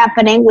what's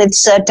happening with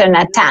certain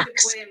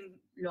attacks.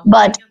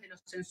 But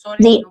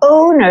the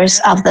owners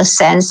of the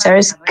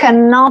sensors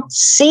cannot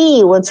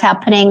see what's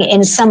happening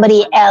in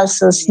somebody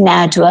else's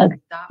network.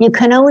 You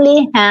can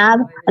only have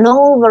an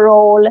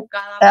overall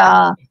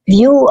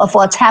view of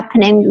what's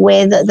happening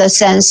with the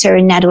sensor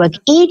network.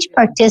 Each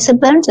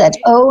participant that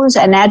owns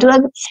a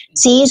network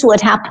sees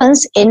what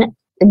happens in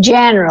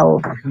general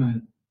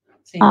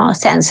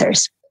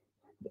sensors.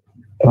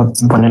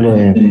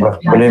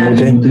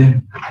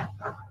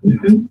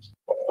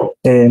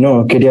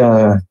 No,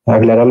 quería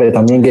aclararle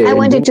también que I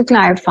wanted to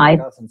clarify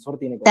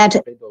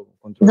that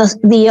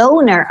the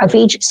owner of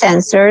each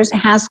sensor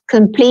has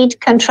complete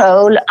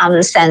control of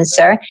the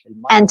sensor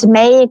and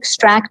may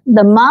extract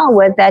the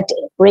malware that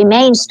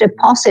remains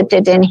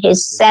deposited in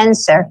his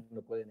sensor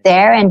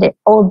there and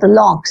all the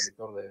logs.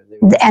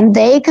 And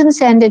they can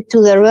send it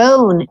to their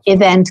own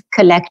event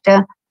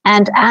collector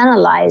and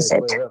analyze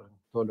it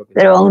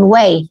their own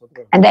way.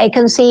 And they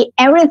can see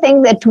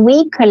everything that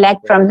we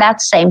collect from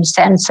that same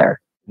sensor.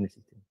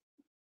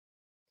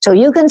 So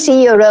you can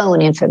see your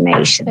own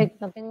information.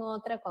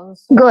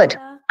 Good.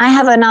 I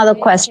have another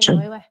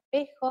question.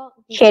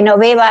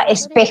 Genoveva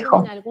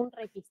Espejo.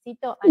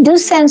 Do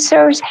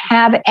sensors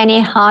have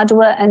any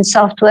hardware and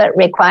software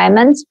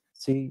requirements?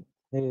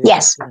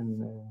 Yes.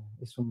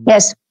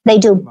 Yes, they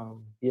do.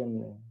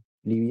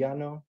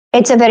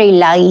 It's a very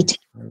light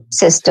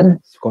system.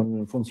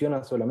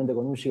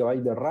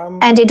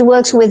 And it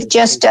works with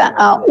just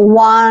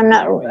one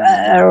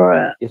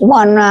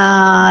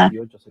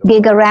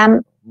giga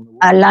RAM,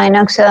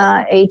 Linux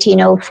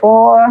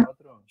 1804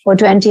 or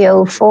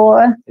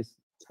 2004.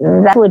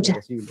 That would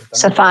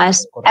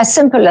suffice, as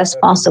simple as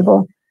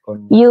possible.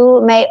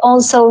 You may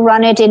also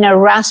run it in a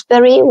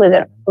Raspberry with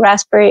a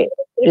Raspberry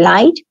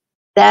Lite.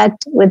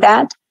 With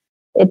that,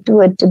 it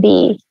would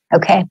be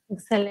okay.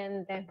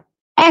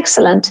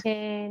 Excellent.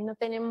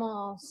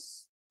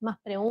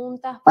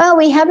 Well,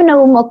 we have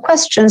no more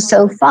questions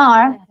so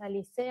far.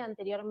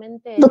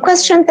 The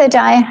question that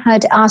I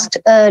had asked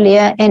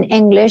earlier in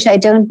English, I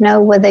don't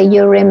know whether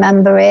you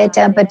remember it,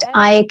 but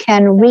I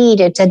can read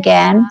it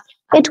again.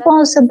 It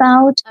was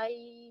about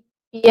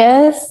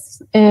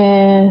IPS,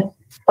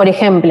 por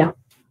ejemplo,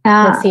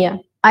 decía.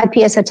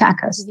 IPS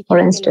attackers, for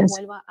instance.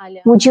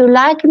 Would you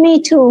like me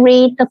to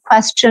read the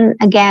question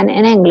again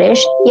in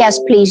English? Yes,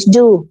 please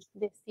do.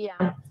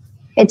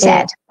 It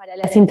said, for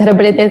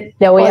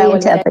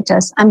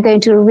interpreters, I'm going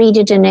to read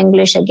it in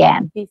English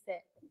again.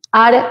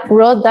 Are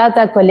raw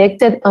data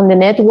collected on the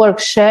network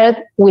shared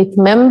with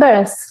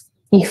members?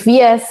 If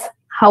yes,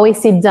 how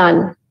is it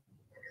done?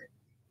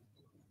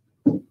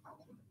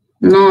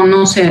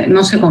 No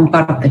se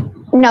comparte.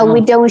 No,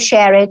 we don't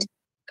share it.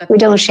 We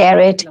don't share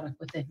it.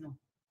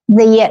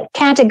 The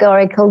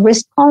categorical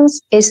response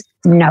is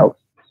no.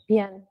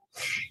 Bien.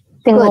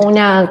 Tengo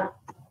una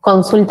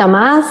consulta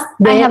más.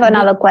 I have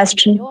another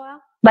question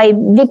by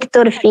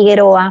Victor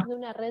Figueroa.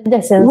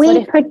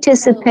 We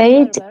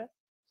participate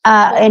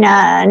in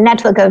a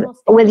network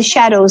with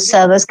shadow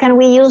servers. Can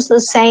we use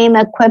the same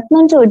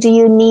equipment or do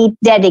you need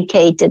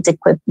dedicated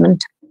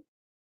equipment?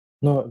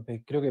 No,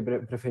 creo que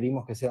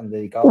preferimos que sean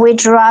dedicados.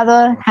 We'd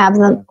rather have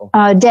them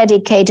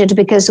dedicated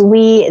because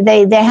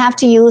they have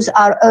to use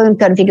our own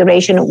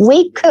configuration.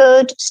 We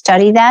could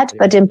study that,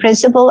 but in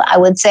principle, I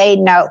would say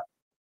no.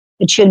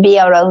 It should be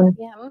our own.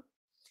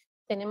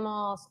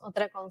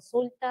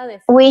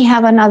 We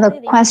have another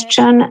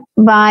question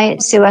by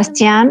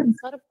Sebastian.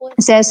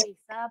 It says,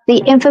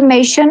 the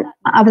information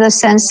of the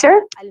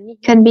sensor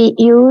can be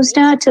used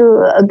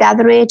to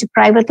gather it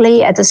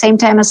privately at the same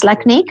time as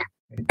LACNIC?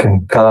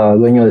 Cada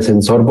dueño de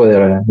sensor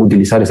puede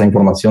utilizar esa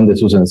información de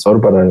su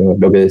sensor para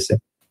lo que desee.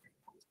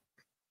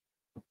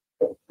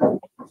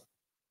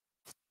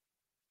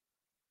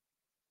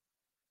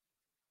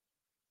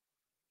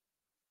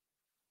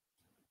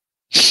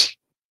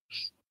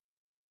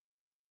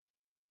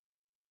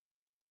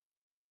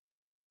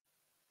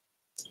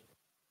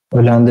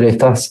 Hola, André,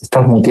 estás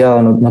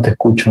muteado, no te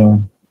escucho.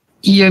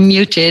 You're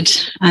muted,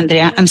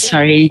 Andrea. I'm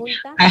sorry.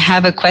 I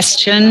have a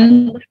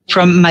question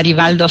from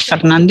Marivaldo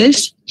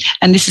Fernandez,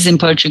 and this is in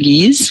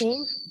Portuguese.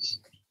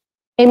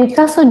 In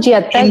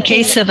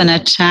case of an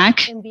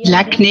attack,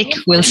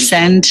 LACNIC will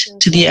send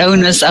to the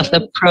owners of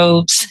the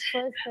probes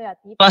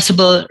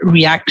possible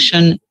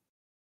reactive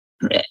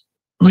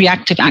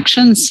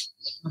actions.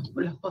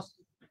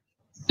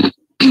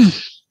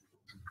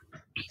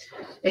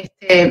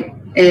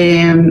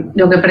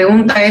 Lo que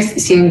pregunta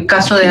es si en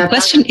caso de The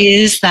question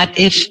is that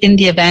if in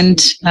the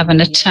event of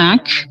an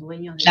attack,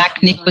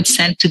 LACNIC would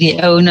send to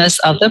the owners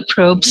of the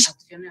probes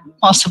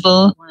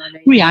possible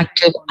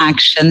reactive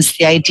actions.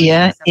 The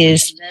idea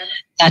is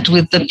that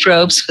with the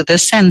probes, with the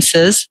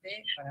sensors,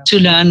 to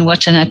learn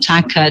what an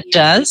attacker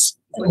does,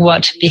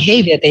 what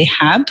behavior they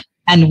have,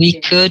 and we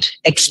could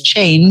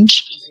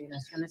exchange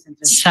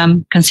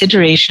some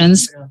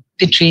considerations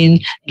between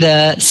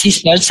the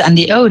CSIRTs and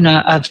the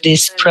owner of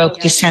this probe,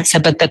 this sensor.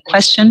 But the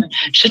question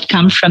should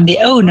come from the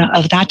owner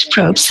of that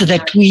probe so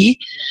that we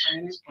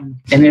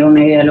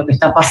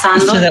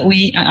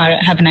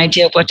have an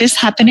idea of what is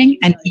happening,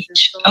 and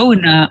each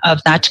owner of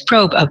that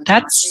probe, of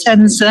that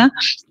sensor,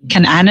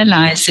 can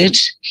analyze it.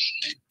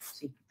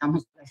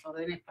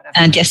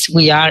 And yes,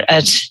 we are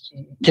at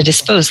the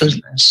disposal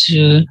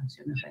to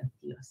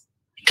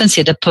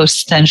consider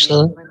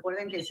potential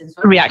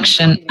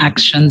reaction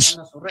actions.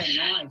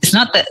 It's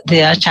not that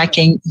they are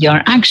attacking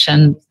your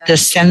action. The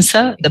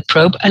sensor, the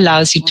probe,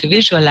 allows you to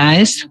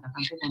visualize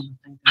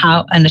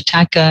how an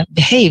attacker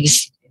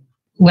behaves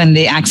when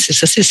they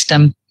access a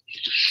system.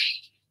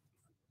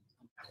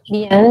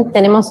 Bien,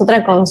 tenemos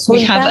otra consulta.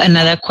 We have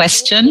another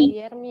question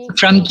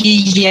from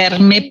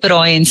Guilherme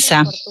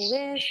Proença,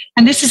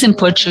 and this is in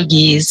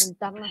Portuguese.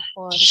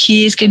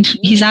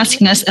 He's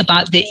asking us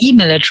about the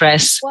email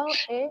address,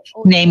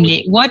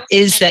 namely, what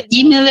is the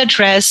email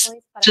address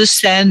to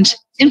send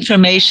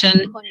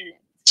information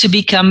to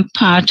become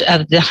part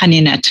of the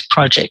Honeynet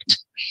project?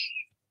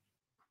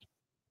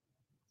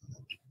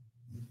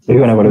 You're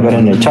going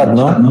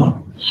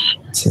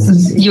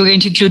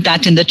to include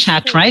that in the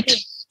chat, right?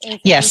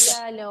 Yes.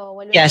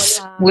 Yes,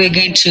 we're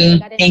going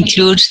to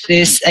include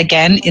this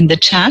again in the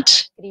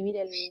chat.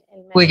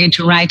 We're going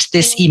to write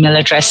this email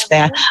address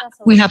there.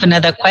 We have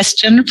another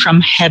question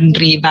from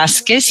Henry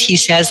Vasquez. He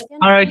says,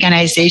 our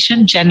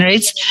organization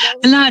generates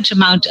a large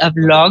amount of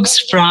logs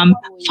from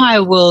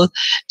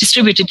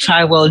distributed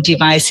firewall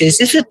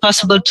devices. Is it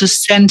possible to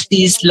send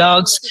these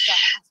logs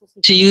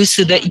to you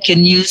so that you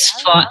can use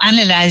for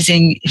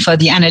analyzing, for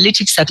the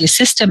analytics of your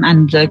system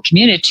and the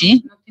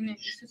community?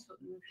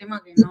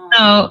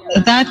 No,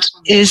 that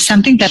is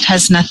something that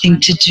has nothing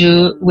to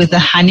do with the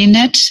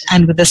Honeynet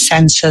and with the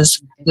sensors,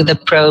 with the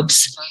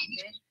probes.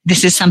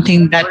 This is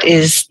something that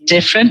is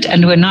different,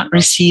 and we're not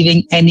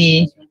receiving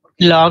any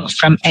log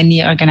from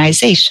any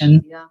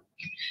organization.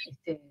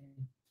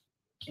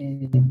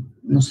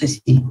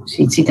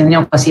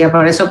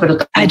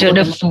 I don't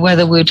know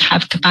whether we would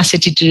have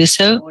capacity to do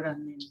so.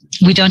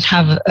 We don't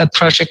have a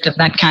project of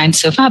that kind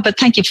so far, but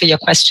thank you for your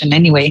question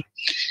anyway.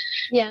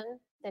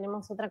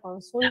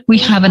 We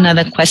have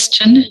another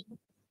question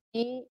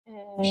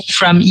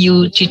from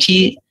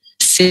UGT.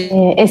 Es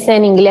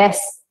en inglés.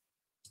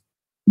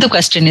 The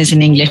question is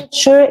in English.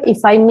 Sure,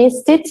 if I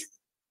missed it,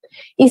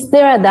 is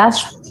there a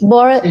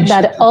dashboard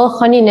that all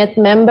Honeynet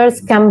members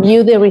can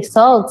view the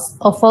results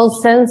of all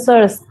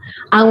sensors,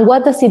 and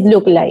what does it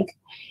look like?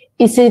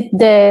 Is it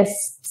the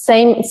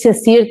same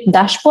CSIRT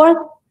dashboard?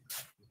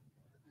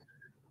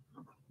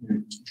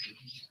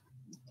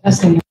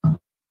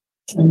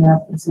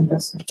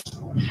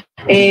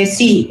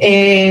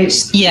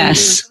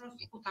 Yes,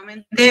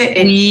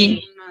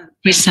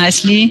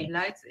 precisely.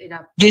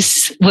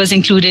 This was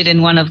included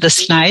in one of the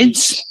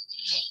slides.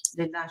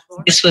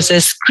 This was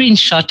a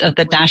screenshot of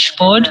the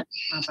dashboard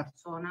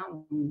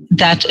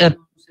that a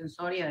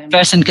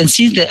person can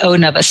see, the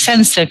owner of a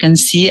sensor can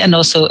see, and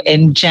also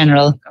in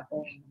general.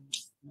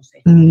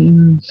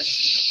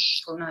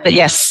 But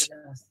yes,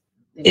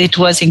 it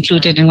was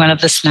included in one of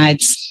the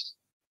slides.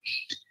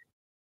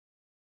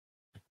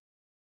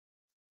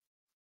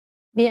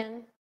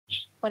 So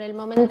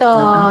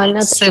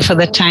for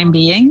the time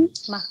being,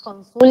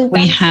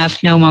 we have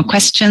no more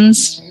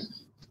questions.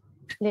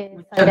 So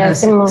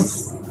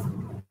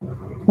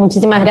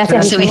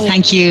we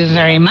thank you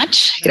very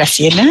much,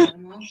 Graciela.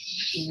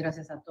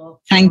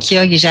 Thank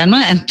you, Guillermo,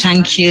 and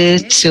thank you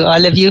to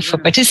all of you for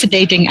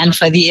participating and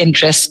for the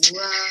interest.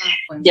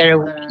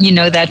 You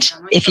know that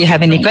if you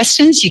have any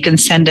questions, you can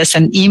send us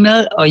an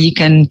email or you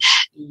can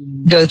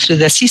go through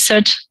the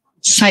CSIRT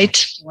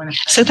site.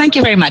 So thank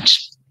you very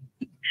much.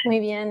 Have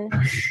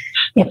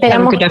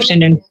a good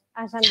afternoon.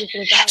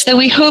 So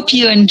we hope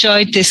you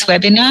enjoyed this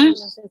webinar.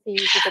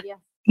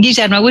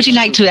 Guillermo, would you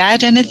like to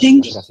add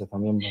anything?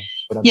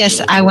 Yes,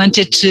 I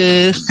wanted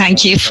to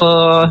thank you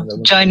for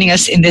joining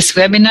us in this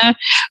webinar.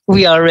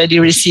 We are already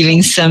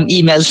receiving some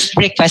emails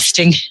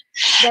requesting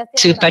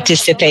to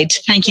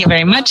participate. Thank you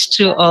very much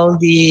to all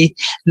the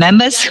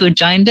members who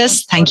joined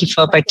us. Thank you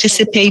for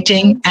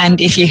participating. And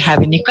if you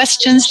have any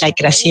questions, like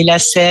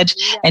Graciela said,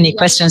 any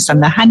questions on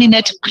the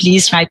Honeynet,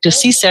 please write to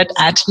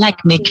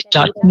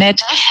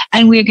csert@lacnic.net,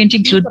 and we're going to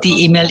include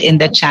the email in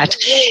the chat.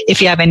 If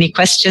you have any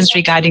questions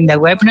regarding the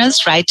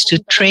webinars, write to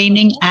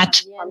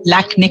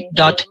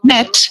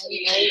training@lacnic.net.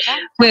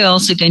 We're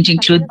also going to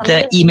include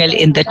the email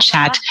in the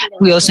chat.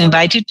 We also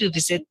invite you to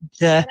visit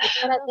the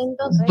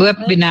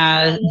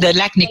webinar, the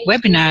LACNIC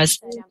webinars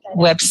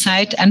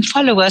website, and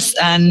follow us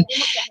on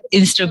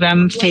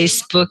Instagram,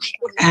 Facebook,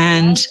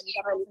 and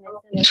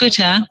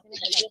Twitter,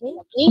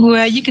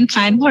 where you can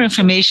find more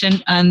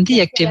information on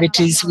the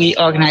activities we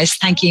organize.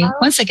 Thank you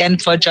once again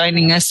for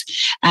joining us,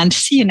 and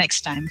see you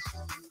next time.